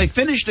kidding. Because they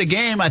finished a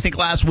game, I think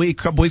last week,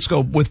 a couple weeks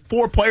ago, with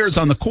 4 players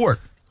on the court.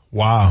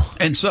 Wow.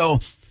 And so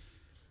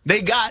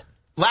they got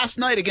last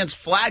night against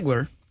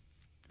Flagler.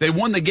 They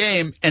won the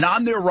game, and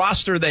on their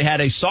roster they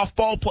had a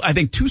softball, I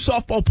think 2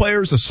 softball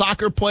players, a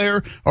soccer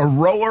player, a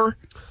rower,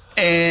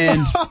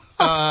 and who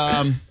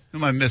am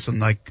I missing?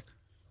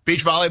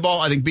 Beach volleyball?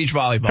 I think beach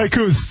volleyball. Hey,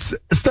 Coos,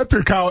 step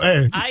your cow.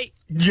 Hey.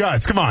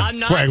 Yes, come on. I'm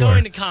not Flagler.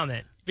 going to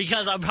comment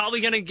because I'm probably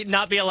going to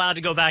not be allowed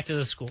to go back to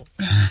the school.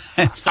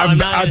 So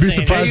I'd be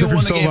surprised if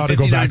you're still allowed to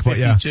go back. But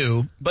yeah.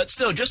 But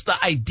still, just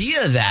the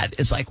idea of that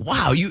is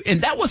wow,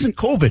 and that wasn't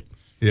COVID.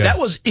 Yeah. That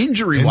was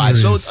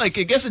injury-wise. So it's I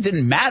guess it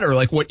didn't matter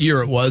what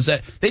year it was.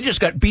 That they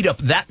just got beat up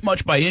that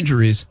much by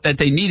injuries that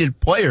they needed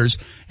players,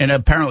 and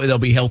apparently they'll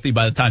be healthy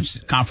by the time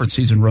conference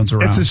season runs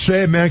around. It's a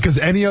shame, man, because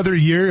any other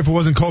year, if it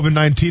wasn't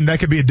COVID-19, that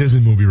could be a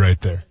Disney movie right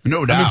there.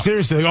 No doubt.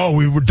 Seriously,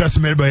 we were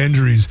decimated by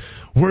injuries.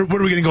 Where are we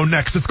going to go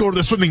next? Let's go to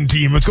the swimming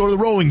team. Let's go to the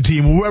rolling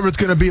team. Whoever it's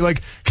going to be.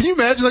 Can you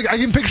imagine? I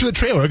can picture the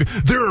trailer.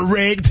 They're a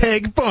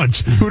ragtag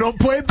bunch who don't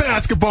play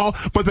basketball,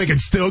 but they can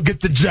still get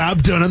the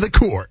job done on the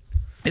court.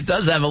 It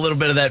does have a little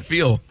bit of that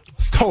feel.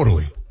 It's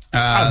totally.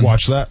 I'd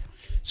watch that.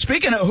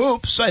 Speaking of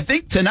hoops, I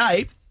think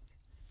tonight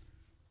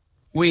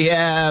we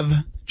have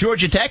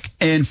Georgia Tech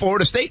and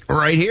Florida State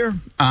right here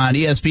on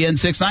ESPN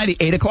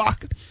 690, 8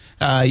 o'clock.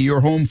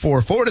 You're home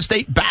for Florida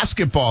State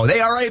basketball.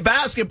 They are a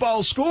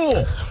basketball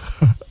school.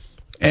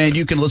 And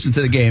you can listen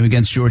to the game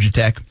against Georgia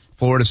Tech.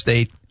 Florida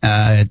State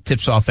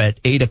tips off at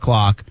 8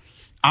 o'clock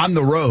on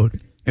the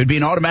road. It would be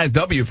an automatic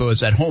W if it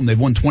was at home. They've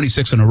won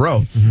 26 in a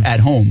row at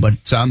home, but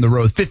it's on the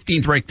road.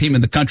 15th ranked team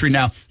in the country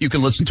now. You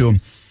can listen to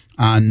them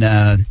on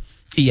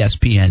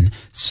ESPN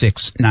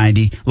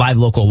 690. Live,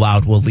 local,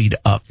 loud will lead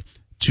up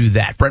to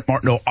that. Brent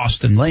Martineau,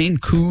 Austin Lane.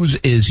 Coos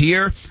is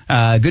here.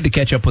 Good to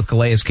catch up with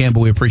Calais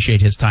Campbell. We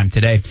appreciate his time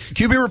today.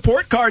 QB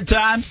report card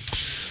time.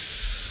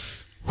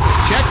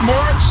 Check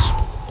marks.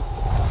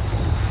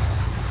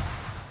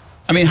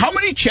 I mean, how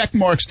many check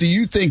marks do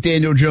you think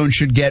Daniel Jones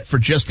should get for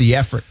just the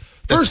effort?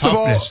 The First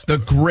toughness, of all,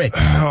 the grit.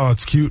 Oh,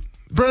 it's cute.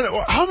 Brent,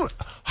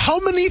 how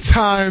many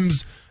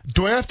times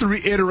do I have to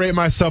reiterate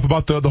myself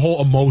about the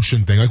whole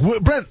emotion thing?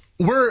 Like, Brent,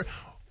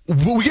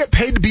 we get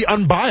paid to be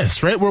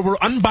unbiased, right? We're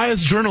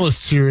unbiased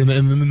journalists here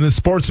in the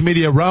sports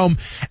media realm,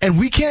 and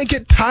we can't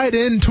get tied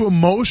into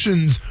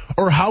emotions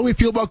or how we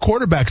feel about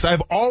quarterbacks.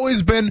 I've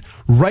always been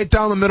right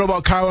down the middle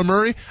about Kyler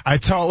Murray. I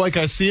tell it like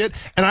I see it,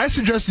 and I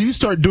suggest you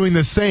start doing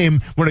the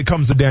same when it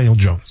comes to Daniel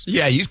Jones.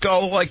 Yeah, you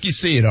call it like you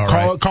see it, all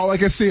right. Call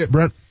like I see it,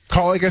 Brent.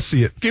 Call like I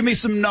see it. Give me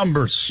some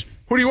numbers.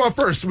 Who do you want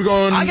first? We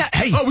going? We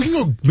can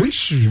go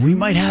Minshew. We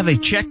might have a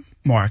check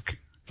mark.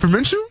 For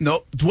Minshew?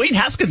 No. Dwayne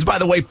Haskins, by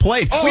the way,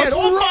 played. Oh, we had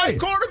all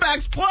right. 5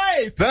 quarterbacks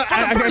play.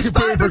 I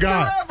completely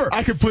forgot.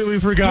 I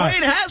completely forgot.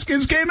 Dwayne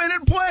Haskins came in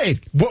and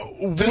played.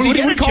 What do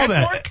you call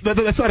that?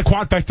 That's not a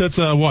quadback. That's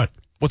what?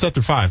 What's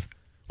after 5?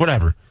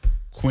 Whatever.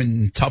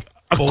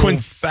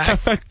 Quintuplet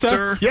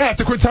factor? Yeah,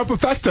 it's a quintuple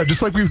factor,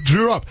 just like we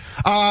drew up.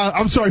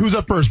 I'm sorry, who's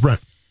up first,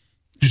 Brent?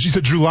 You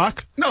said Drew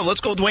Lock? No, let's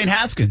go Dwayne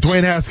Haskins.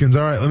 Dwayne Haskins.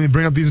 All right, let me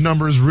bring up these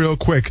numbers real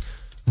quick.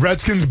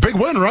 Redskins, big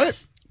win, right?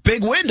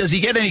 Big win. Does he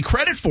get any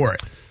credit for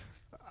it?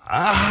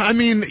 I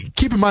mean,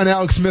 keep in mind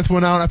Alex Smith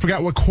went out. I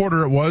forgot what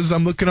quarter it was.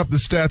 I'm looking up the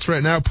stats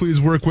right now.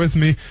 Please work with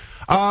me.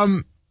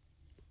 Before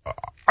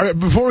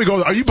we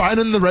go, are you buying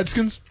in the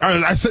Redskins?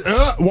 I said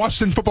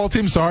Washington football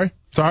team. Sorry.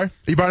 Are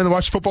you buying in the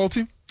Washington football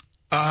team?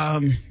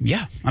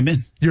 Yeah, I'm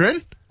in. You're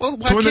in? Well,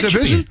 why to win the can't you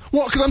division? be?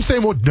 Well, because I'm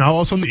saying, now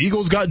all of a sudden the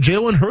Eagles got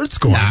Jalen Hurts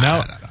going.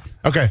 No.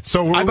 Okay,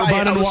 so we're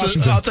buying into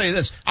Washington. I'll tell you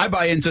this. I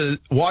buy into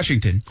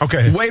Washington.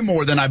 Okay. Way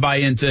more than I buy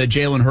into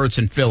Jalen Hurts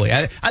and Philly.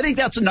 I think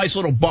that's a nice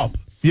little bump.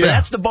 Yeah. But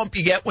that's the bump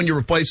you get when you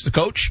replace the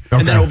coach,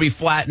 and then it'll be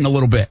flat in a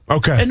little bit.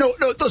 Okay. And no,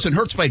 listen,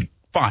 Hurts played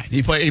fine.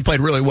 He played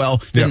really well.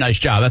 Did a nice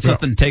job. That's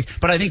nothing to take.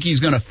 But I think he's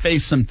going to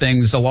face some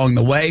things along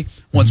the way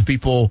once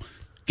people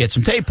get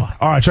some tape on.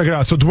 All right, check it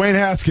out. So Dwayne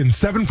Haskins,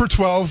 7 for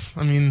 12.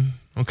 I mean,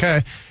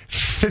 okay.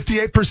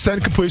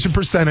 58% completion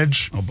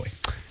percentage. Oh, boy.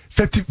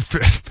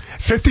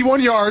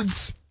 51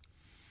 yards,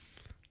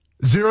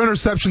 0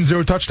 interceptions,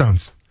 0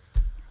 touchdowns.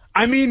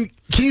 I mean,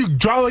 can you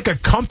draw like a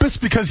compass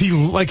because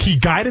he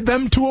guided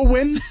them to a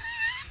win?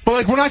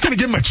 But we're not going to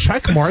give him a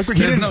check mark.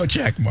 There's no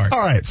check mark. All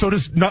right, so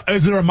is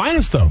there a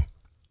minus though?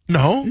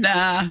 No.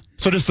 Nah.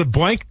 So just a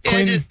blank,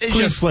 clean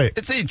slate.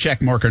 It's a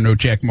check mark or no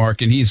check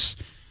mark, and he's.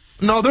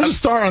 No, there's a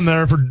star on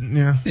there for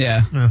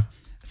Yeah.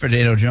 For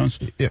Daniel Jones.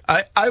 Yeah.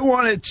 I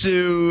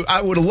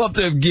would have loved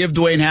to give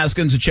Dwayne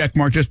Haskins a check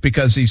mark just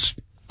because he's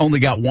only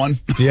got one.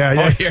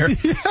 Yeah. Here.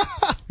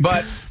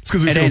 But it's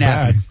because we it feel ain't bad.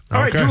 happening. All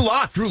right, Okay.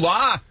 Drew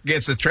Lock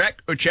gets a check.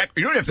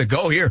 You don't have to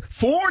go here.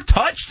 4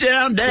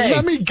 touchdown day.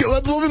 Let me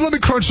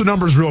crunch the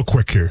numbers real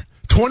quick here.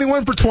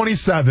 21 for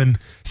 27,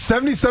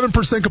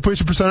 77%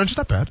 completion percentage.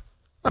 Not bad.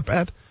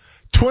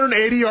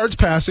 280 yards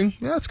passing.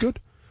 Yeah, that's good.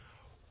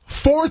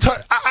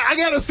 I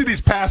gotta see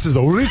these passes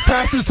though. These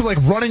passes to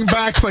running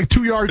backs,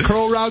 2-yard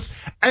curl routes.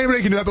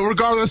 Anybody can do that, but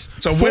regardless,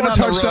 so 4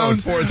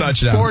 touchdowns. 4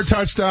 touchdowns. 4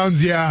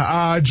 touchdowns.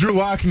 Yeah. Drew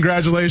Lock,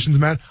 congratulations,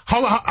 man.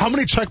 How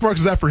many check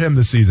marks is that for him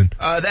this season?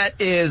 That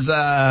is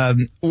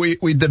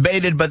we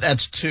debated, but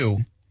that's 2.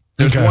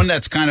 There's one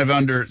that's kind of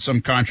under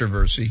some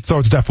controversy. So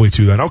it's definitely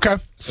 2 then. Okay,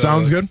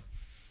 sounds good.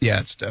 Yeah,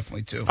 it's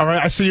definitely 2. All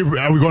right, I see.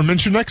 Are we going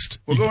Minshew next?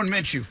 We're going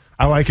Minshew.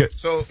 I like it.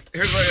 So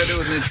here's what I got to do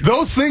with Minshew.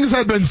 Those things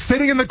have been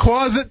sitting in the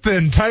closet the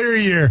entire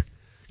year,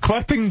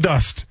 collecting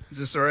dust. Is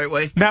this the right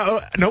way?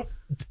 Now, nope.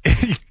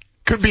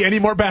 Could be any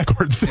more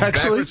backwards,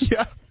 actually. Backwards?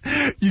 Yeah.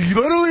 You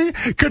literally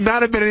could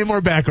not have been any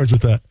more backwards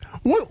with that.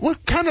 What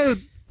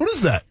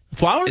is that?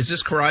 Flowers? Is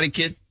this Karate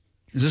Kid?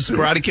 Is this the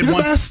Karate Kid the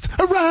one? best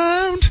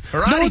around.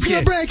 Karate no one's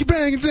Kid. going to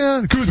bang it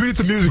down. Coos, we need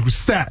some music with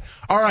stat.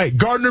 All right,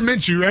 Gardner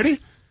Minshew,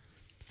 ready?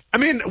 I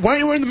mean, why are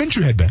you wearing the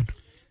Minshew headband?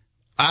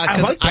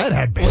 I like that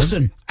headband.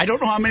 Listen, I don't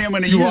know how many I'm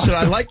going to use,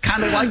 and I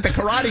kind of like the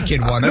Karate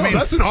Kid one. No,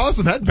 that's an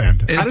awesome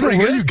headband. I don't know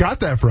where good. you got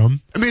that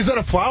from. I mean, is that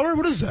a flower?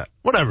 What is that?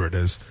 Whatever it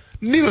is.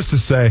 Needless to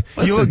say,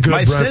 you look good,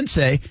 my Brent.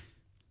 sensei.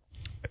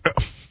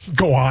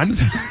 Go on.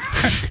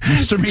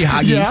 Mr.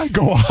 Miyagi. Yeah,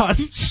 go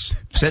on.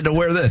 Said to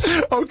wear this.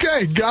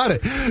 Okay, got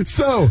it.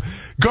 So,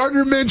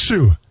 Gardner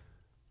Minshew.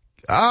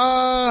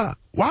 Wow,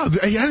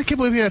 I can't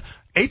believe he had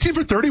 18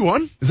 for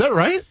 31. Is that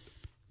right?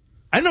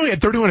 I know he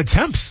had 31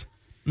 attempts.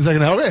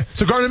 Okay,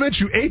 so Gardner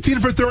Minshew, 18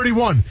 for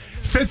 31.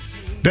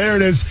 There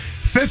it is.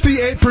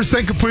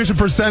 58% completion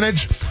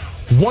percentage,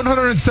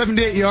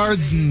 178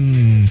 yards,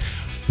 1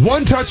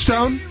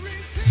 touchdown,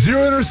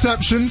 0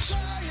 interceptions.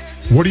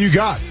 What do you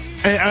got?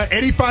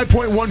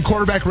 85.1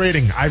 quarterback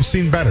rating. I've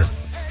seen better.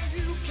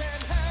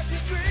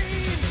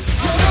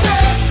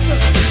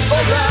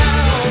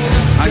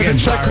 Did the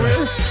check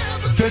clear?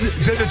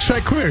 Did the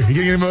check clear? You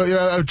getting him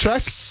a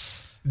check?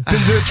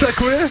 Did the check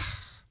clear?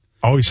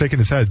 Oh, he's shaking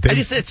his head.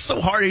 It's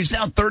so hard. He's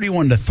down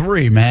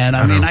 31-3, man.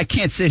 I mean, I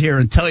can't sit here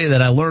and tell you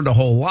that I learned a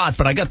whole lot,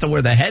 but I got to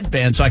wear the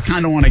headband, so I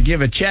kind of want to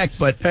give a check.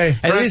 But hey,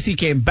 at least he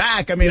came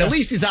back. I mean, at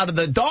least he's out of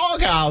the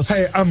doghouse.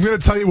 Hey, I'm going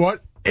to tell you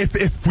what.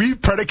 If we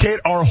predicate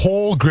our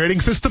whole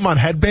grading system on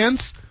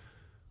headbands,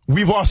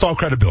 we've lost all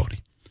credibility.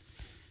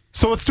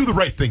 So let's do the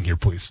right thing here,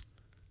 please.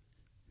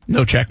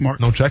 No check mark.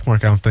 No check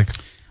mark, I don't think.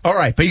 All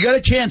right, but you got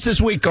a chance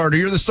this week, Carter.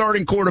 You're the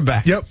starting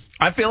quarterback. Yep.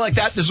 I feel like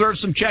that deserves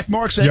some check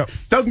marks. And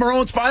Doug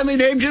Marone's finally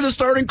named you the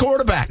starting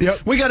quarterback.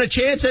 Yep. We got a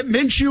chance at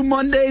Minshew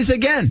Mondays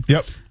again.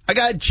 Yep. I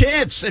got a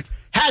chance at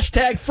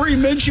hashtag free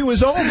Minshew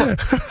is over.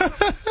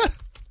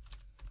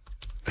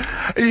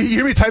 You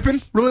hear me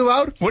typing really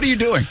loud? What are you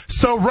doing?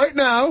 So right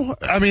now,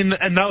 and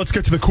now let's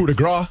get to the coup de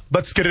grace.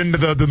 Let's get into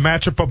the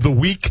matchup of the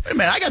week. Hey,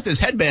 man, I got this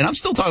headband. I'm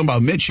still talking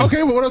about Minshew.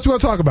 Okay, well, what else do you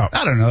want to talk about?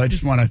 I don't know. I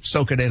just want to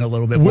soak it in a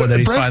little bit more that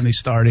he's finally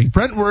starting.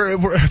 Brent,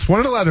 it's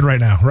 1-11 right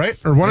now, right?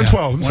 Or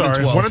 1-12. I'm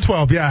sorry.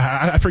 1-12.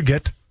 Yeah, I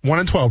forget.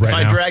 1-12 right now.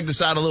 If I drag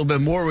this out a little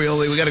bit more, we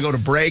got to go to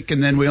break,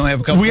 and then we only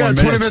have a couple more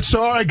minutes. We got 20 minutes.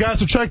 So, all right, guys,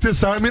 so check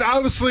this out. I mean,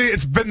 obviously,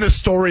 it's been this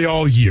story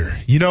all year.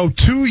 You know,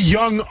 two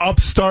young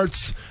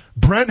upstarts.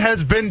 Brent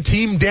has been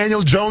Team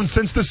Daniel Jones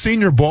since the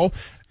Senior Bowl.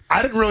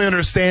 I didn't really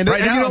understand it.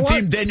 Right now, I'm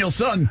Team Daniel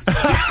Son.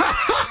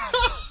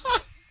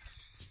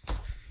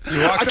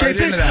 You walked right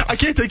into that. I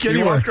can't take you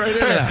anywhere. You walked right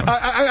into that.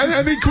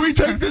 I mean, can we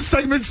take this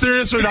segment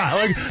serious or not?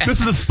 Like, this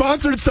is a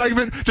sponsored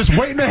segment, just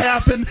waiting to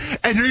happen,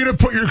 and you're going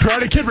to put your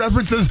Karate Kid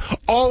references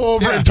all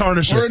over and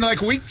tarnish it. We're in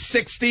like week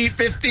 16,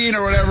 15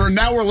 or whatever, and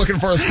now we're looking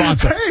for a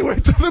sponsor. Hey,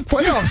 wait till the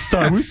playoffs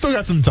start. We still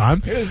got some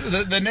time. Here's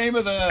the name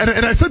of the...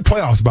 And I said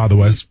playoffs, by the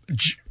way.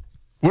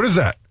 What is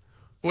that?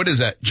 What is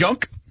that?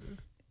 Junk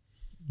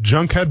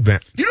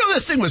headband. You know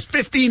this thing was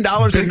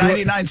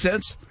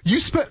 $15.99? You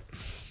spent...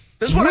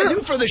 This is what I do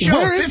for the show.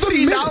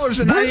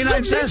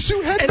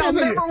 $15.99, and I'll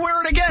never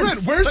wear it again.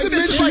 Brent, where's the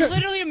There's Minshew?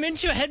 literally a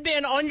Minshew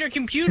headband on your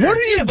computer. What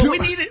are you doing?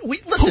 But we need it.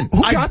 Listen,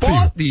 I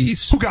bought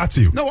these. Who got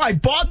to you? No, I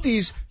bought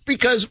these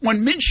because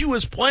when Minshew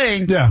was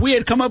playing, Yeah. we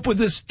had come up with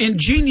this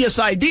ingenious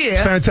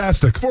idea.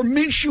 Fantastic. For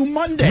Minshew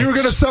Mondays. You were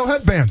going to sell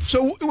headbands.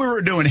 So we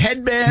were doing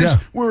headbands. Yeah.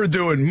 We were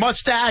doing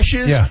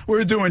mustaches. Yeah. We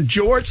were doing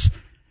jorts.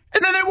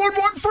 And then they won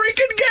one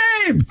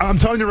freaking game. I'm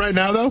telling you right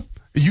now, though,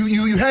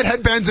 you had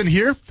headbands in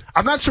here.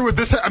 I'm not sure with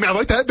this. I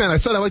like the headband. I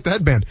said I like the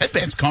headband.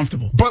 Headband's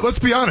comfortable. But let's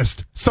be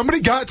honest.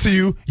 Somebody got to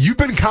you. You've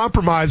been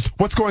compromised.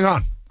 What's going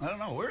on? I don't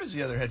know. Where is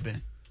the other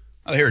headband?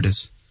 Oh, here it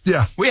is.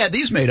 Yeah. We had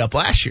these made up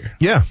last year.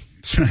 Yeah.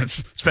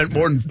 Spent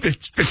more than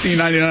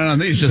 $15.99 on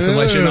these just to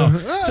let you know.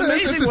 It's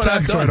amazing what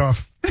I've done.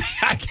 Write-off.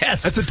 I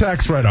guess. That's a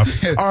tax write-off.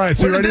 All right,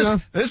 so you ready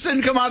now? This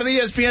didn't come out of the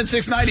ESPN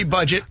 690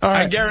 budget. All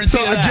right. I guarantee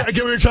you that. I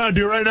get what you're trying to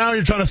do right now.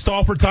 You're trying to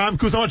stall for time.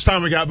 Because how much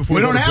time we got before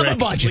we don't go to have break? a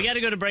budget. We got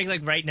to go to break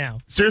like right now.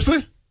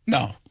 Seriously?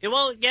 No. Yeah,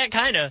 well, yeah,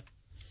 kind of.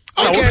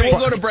 Okay, we'll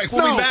go to break.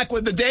 We'll be back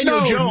with the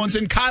Daniel Jones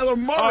and Kyler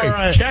Murray. All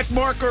right. Check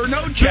mark or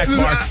no check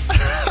mark.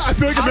 I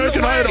feel like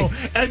American Idol.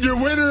 And your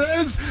winner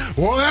is,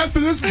 well, after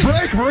this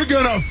break, we're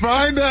going to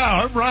find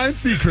out. I'm Ryan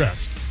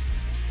Seacrest.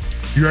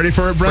 You ready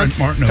for it, Brent? Brent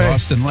Martin of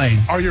Austin Lane.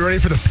 Are you ready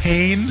for the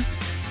pain?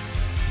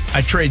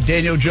 I trade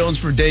Daniel Jones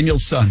for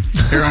Daniel's son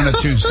here on a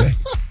Tuesday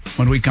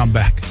when we come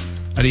back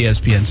at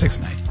ESPN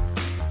 690.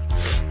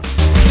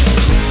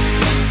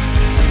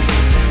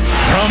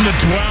 From the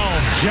 12,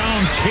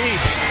 Jones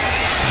keeps,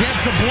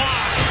 gets a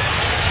block,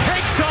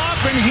 takes off,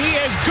 and he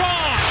is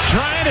gone.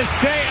 Trying to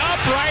stay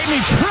upright, and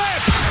he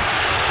trips.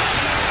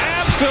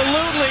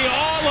 Absolutely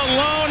all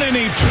alone, and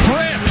he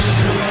trips.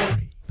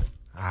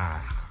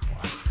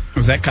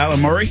 Was that Kyler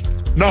Murray?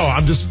 No,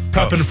 I'm just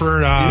prepping for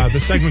the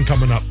segment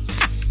coming up.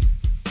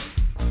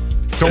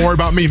 Don't worry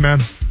about me, man.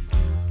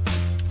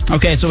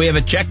 Okay, so we have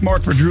a check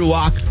mark for Drew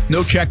Lock,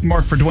 no check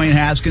mark for Dwayne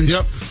Haskins,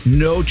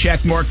 no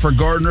check mark for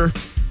Gardner.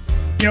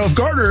 You know, if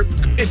Gardner,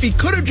 if he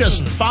could have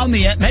just found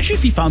the end, imagine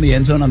if he found the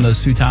end zone on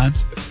those two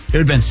times. It would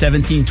have been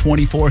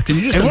 17-24. Can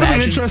you just imagine? It would have been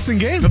an interesting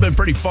game. It would have been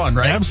pretty fun,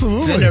 right?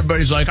 Absolutely. Then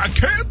everybody's like, I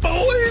can't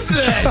believe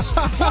this.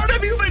 What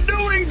have you been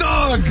doing,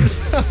 Doug?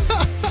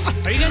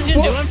 Are you guys going to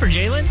do one for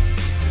Jalen?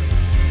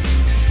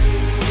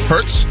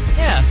 Hurts?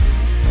 Yeah.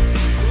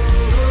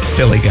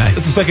 Philly guy.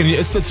 It's the second year.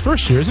 It's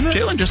first year, isn't it?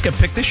 Jalen just got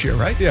picked this year,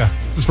 right? Yeah,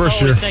 it's his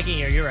first year. Second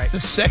year, you're right. It's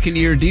a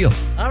second-year deal.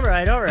 All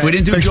right. We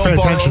didn't do Joe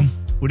Burrow.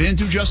 We didn't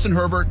do Justin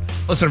Herbert.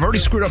 Listen, I've already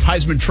screwed up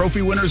Heisman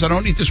Trophy winners. I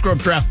don't need to screw up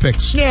draft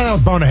picks. Yeah, that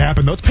was bound to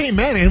happen, though. It's Peyton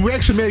Manning, and we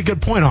actually made a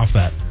good point off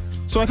that.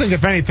 So I think,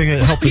 if anything,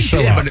 it helped the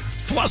show out. But it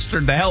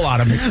flustered the hell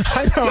out of me.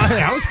 I know.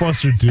 I was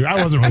flustered, too.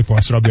 I wasn't really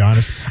flustered, I'll be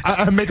honest.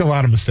 I make a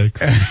lot of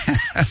mistakes.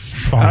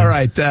 It's fine. All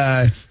right.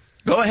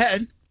 Go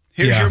ahead.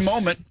 Here's your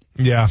moment.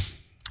 Yeah.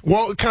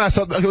 Well, let's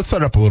set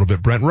it up a little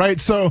bit, Brent, right?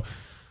 So,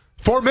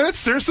 4 minutes?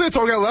 Seriously? That's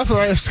all we got left? All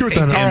right, screw it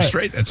then. Damn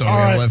straight. That's all we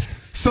got left.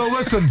 So,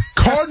 listen,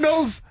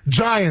 Cardinals,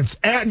 Giants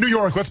at New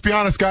York. Let's be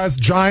honest, guys.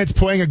 Giants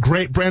playing a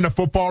great brand of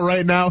football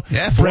right now.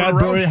 Yeah,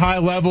 Bradbury, high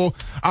level.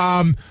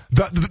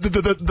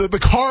 The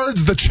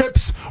cards, the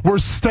chips were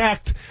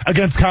stacked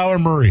against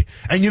Kyler Murray.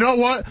 And you know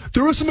what?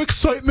 There was some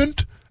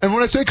excitement And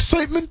when I say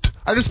excitement,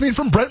 I just mean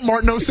from Brent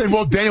Martineau saying,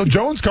 well, Daniel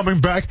Jones coming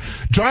back.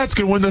 Giants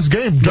can win this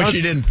game. Wish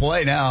he didn't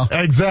play now.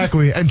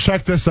 Exactly. And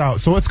check this out.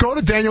 So let's go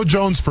to Daniel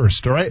Jones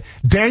first, all right?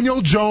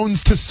 Daniel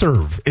Jones to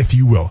serve, if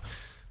you will.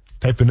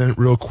 Typing in it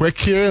real quick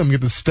here. Let me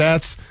get the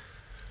stats.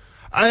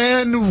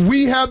 And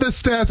we have the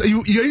stats. Are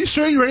you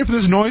sure you're ready for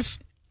this noise?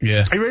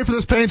 Yeah. Are you ready for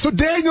this pain? So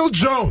Daniel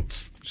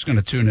Jones. Just going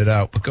to tune it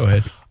out, but go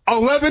ahead.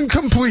 11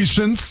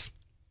 completions.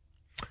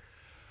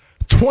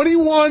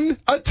 21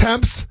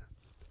 attempts.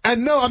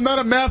 And no, I'm not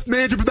a math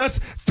major, but that's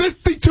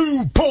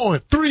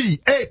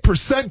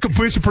 52.38%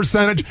 completion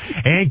percentage.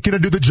 Ain't going to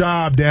do the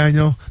job,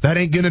 Daniel. That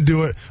ain't going to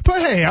do it.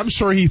 But, hey, I'm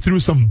sure he threw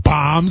some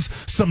bombs,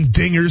 some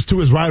dingers to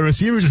his wide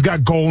receivers. He's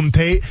got Golden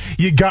Tate.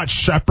 You got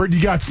Shepard.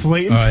 You got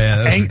Slayton. Oh, yeah,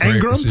 those are great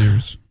Ingram.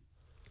 receivers.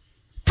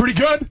 Pretty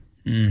good.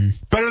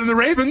 Better than the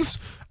Ravens.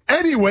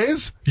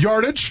 Anyways,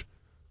 yardage.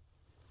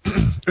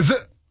 Is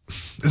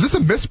this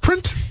a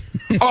misprint?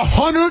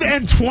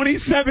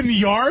 127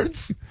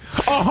 yards?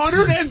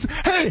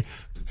 Hey,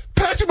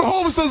 Patrick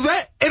Mahomes does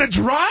that in a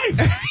drive.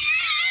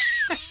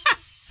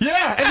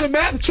 Yeah, and the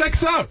math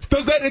checks out.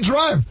 Does that in a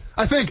drive,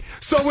 I think.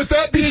 So with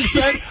that being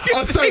said,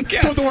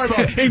 don't worry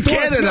about it. In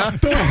Canada.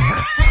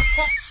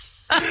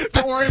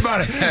 Don't worry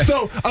about it.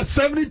 So a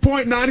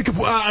 70.9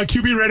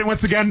 QB rating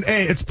once again.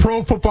 Hey, it's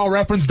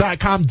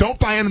profootballreference.com. Don't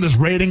buy into this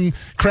rating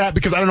crap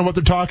because I don't know what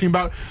they're talking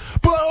about.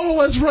 But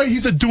that's right.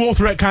 He's a dual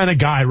threat kind of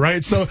guy,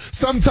 right? So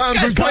sometimes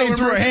when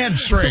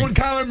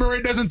Kyler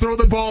Murray doesn't throw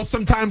the ball,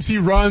 sometimes he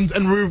runs,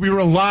 and we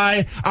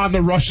rely on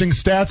the rushing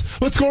stats.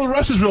 Let's go to the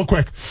rushes real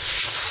quick.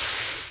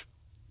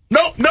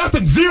 Nope,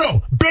 nothing.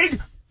 Zero.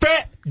 Big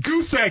fat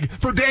goose egg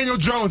for Daniel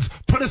Jones.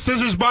 Put a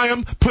scissors by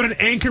him, put an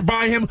anchor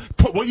by him,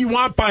 put what you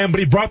want by him, but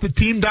he brought the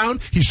team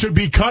down. He should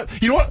be cut.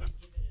 You know what?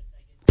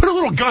 Put a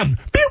little gun.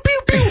 Pew,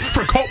 pew, pew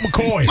for Colt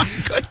McCoy. My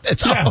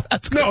goodness. Yeah. Oh,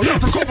 that's good. No,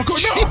 for Colt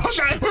McCoy. No,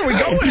 where are we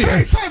going here?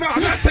 Hey, time out.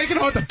 I'm not taking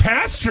out the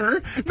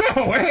pasture.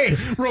 No, hey,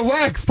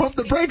 relax. Pump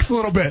the brakes a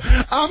little bit.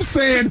 I'm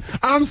saying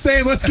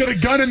let's get a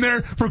gun in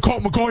there for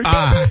Colt McCoy. Pew,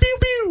 pew, pew,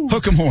 pew.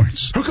 Hook 'em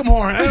horns. Hook 'em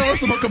horn. I know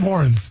some hook 'em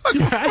horns. Hook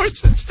 'em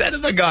horns instead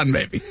of the gun,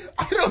 maybe.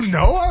 I don't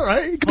know. All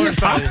right. It could be a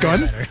pop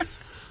gun.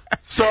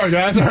 Sorry,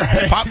 guys. All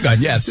right. Pop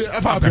gun, yes. Yeah,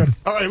 a pop gun.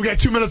 All right, we got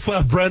 2 minutes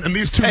left, Brent. And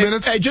these 2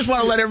 minutes. Hey, just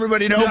want to let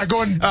everybody know. Yeah,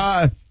 go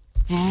ahead.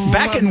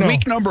 Back in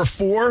week number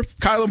 4,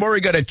 Kyler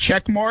Murray got a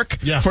check mark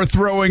for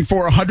throwing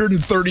for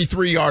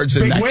 133 yards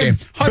in that game.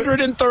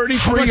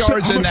 133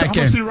 yards in that game.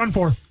 How much did he run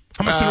for?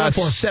 How much did he run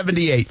for?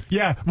 78.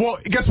 Yeah. Well,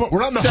 guess what?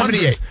 We're not in the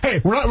hundreds. Hey,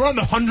 we're not in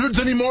the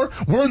hundreds anymore.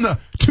 We're in the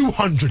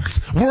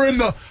 200s. We're in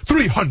the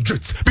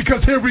 300s.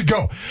 Because here we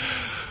go.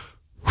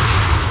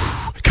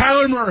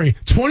 Kyler Murray,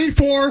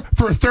 24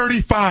 for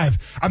 35.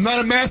 I'm not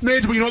a math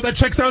major, but you know what that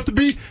checks out to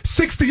be?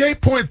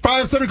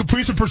 68.57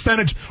 completion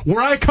percentage. Where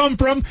I come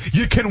from,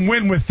 you can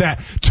win with that.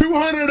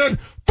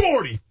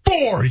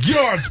 244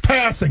 yards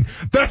passing.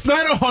 That's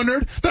not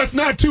 100. That's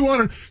not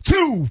 200.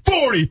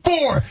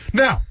 244.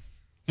 Now,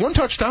 one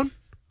touchdown.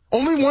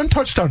 Only one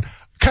touchdown.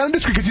 Kind of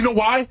disagree because you know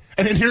why?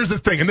 And then here's the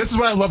thing, and this is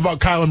what I love about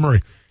Kyler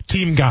Murray.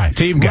 Team guy.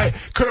 Right?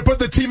 Could have put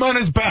the team on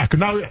his back.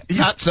 Now he's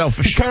not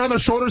selfish. He's kind of on the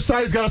shorter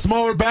side. He's got a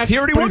smaller back. He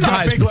already won the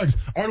Heisman. Big legs.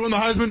 Already won the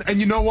Heisman. And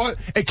you know what?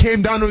 It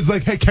came down to it's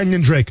like, hey,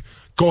 Kenyon Drake,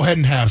 go ahead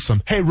and have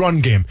some. Hey, run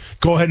game,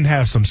 go ahead and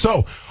have some.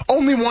 So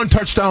only one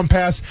touchdown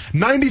pass,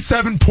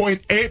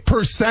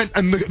 97.8%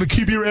 and the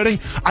QB rating.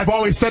 I've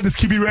always said this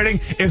QB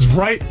rating is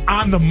right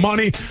on the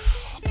money.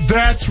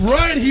 That's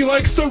right. He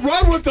likes to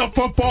run with the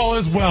football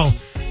as well.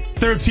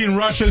 13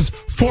 rushes,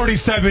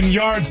 47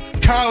 yards.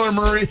 Kyler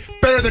Murray,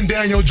 better than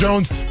Daniel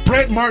Jones.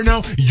 Brent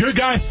Martineau, your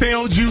guy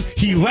failed you.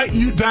 He let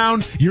you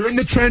down. You're in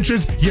the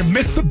trenches. You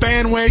missed the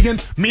bandwagon.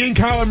 Me and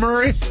Kyler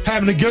Murray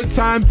having a good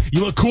time.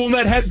 You look cool in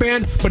that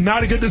headband, but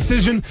not a good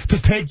decision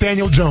to take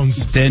Daniel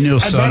Jones.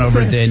 Daniel's son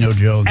over Daniel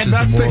Jones. And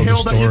that's the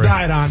hill that you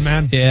died on,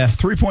 man. Yeah,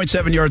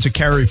 3.7 yards a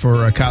carry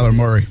for Kyler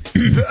Murray.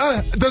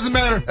 It doesn't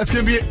matter. That's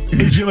going to be it. Hey,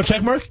 did you have a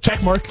check mark?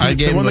 Check mark. I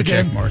gave him a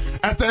check mark.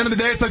 At the end of the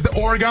day, it's like the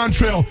Oregon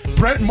Trail.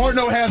 Brent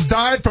Martineau has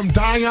died from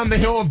dying on the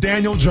hill of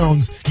Daniel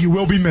Jones. You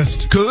will be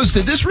missed. Kuz,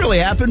 did this really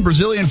happen?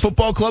 Brazilian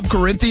football club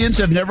Corinthians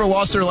have never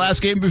lost their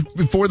last game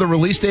before the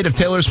release date of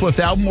Taylor Swift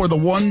album or the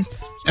one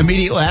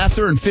immediately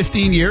after in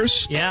 15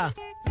 years? Yeah.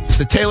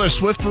 The Taylor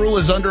Swift rule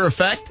is under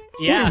effect?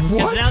 Yeah,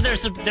 because now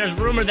there's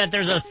rumor that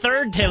there's a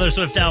third Taylor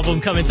Swift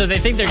album coming, so they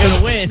think they're going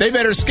to win. They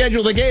better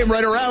schedule the game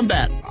right around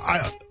that.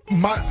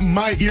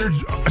 My ear...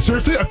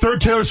 Seriously? A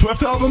third Taylor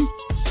Swift album?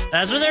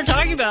 That's what they're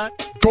talking about.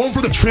 Going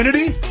for the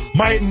Trinity?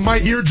 My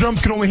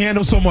eardrums can only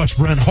handle so much,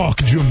 Brent. Oh,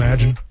 could you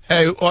imagine?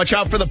 Hey, watch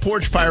out for the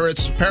Porch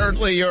Pirates.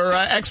 Apparently your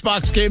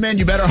Xbox came in.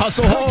 You better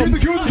hustle home. You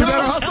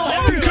better hustle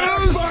home.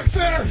 Xbox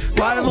there.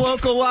 Live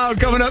Local Loud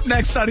coming up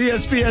next on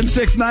ESPN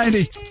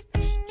 690.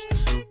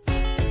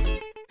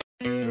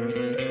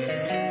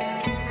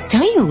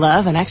 Don't you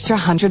love an extra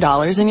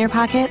 $100 in your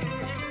pocket?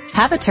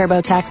 Have a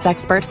TurboTax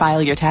expert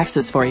file your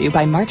taxes for you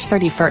by March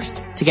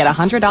 31st to get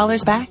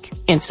 $100 back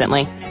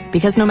instantly.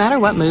 Because no matter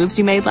what moves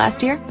you made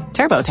last year,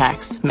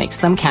 TurboTax makes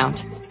them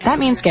count. That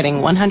means getting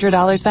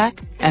 $100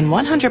 back and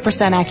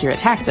 100% accurate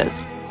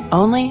taxes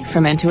Only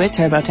from Intuit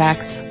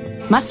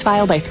TurboTax. Must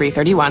file by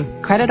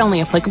 3/31. Credit only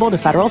applicable to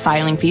federal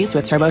filing fees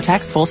with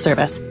TurboTax full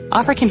service.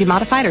 Offer can be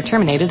modified or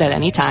terminated at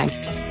any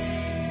time.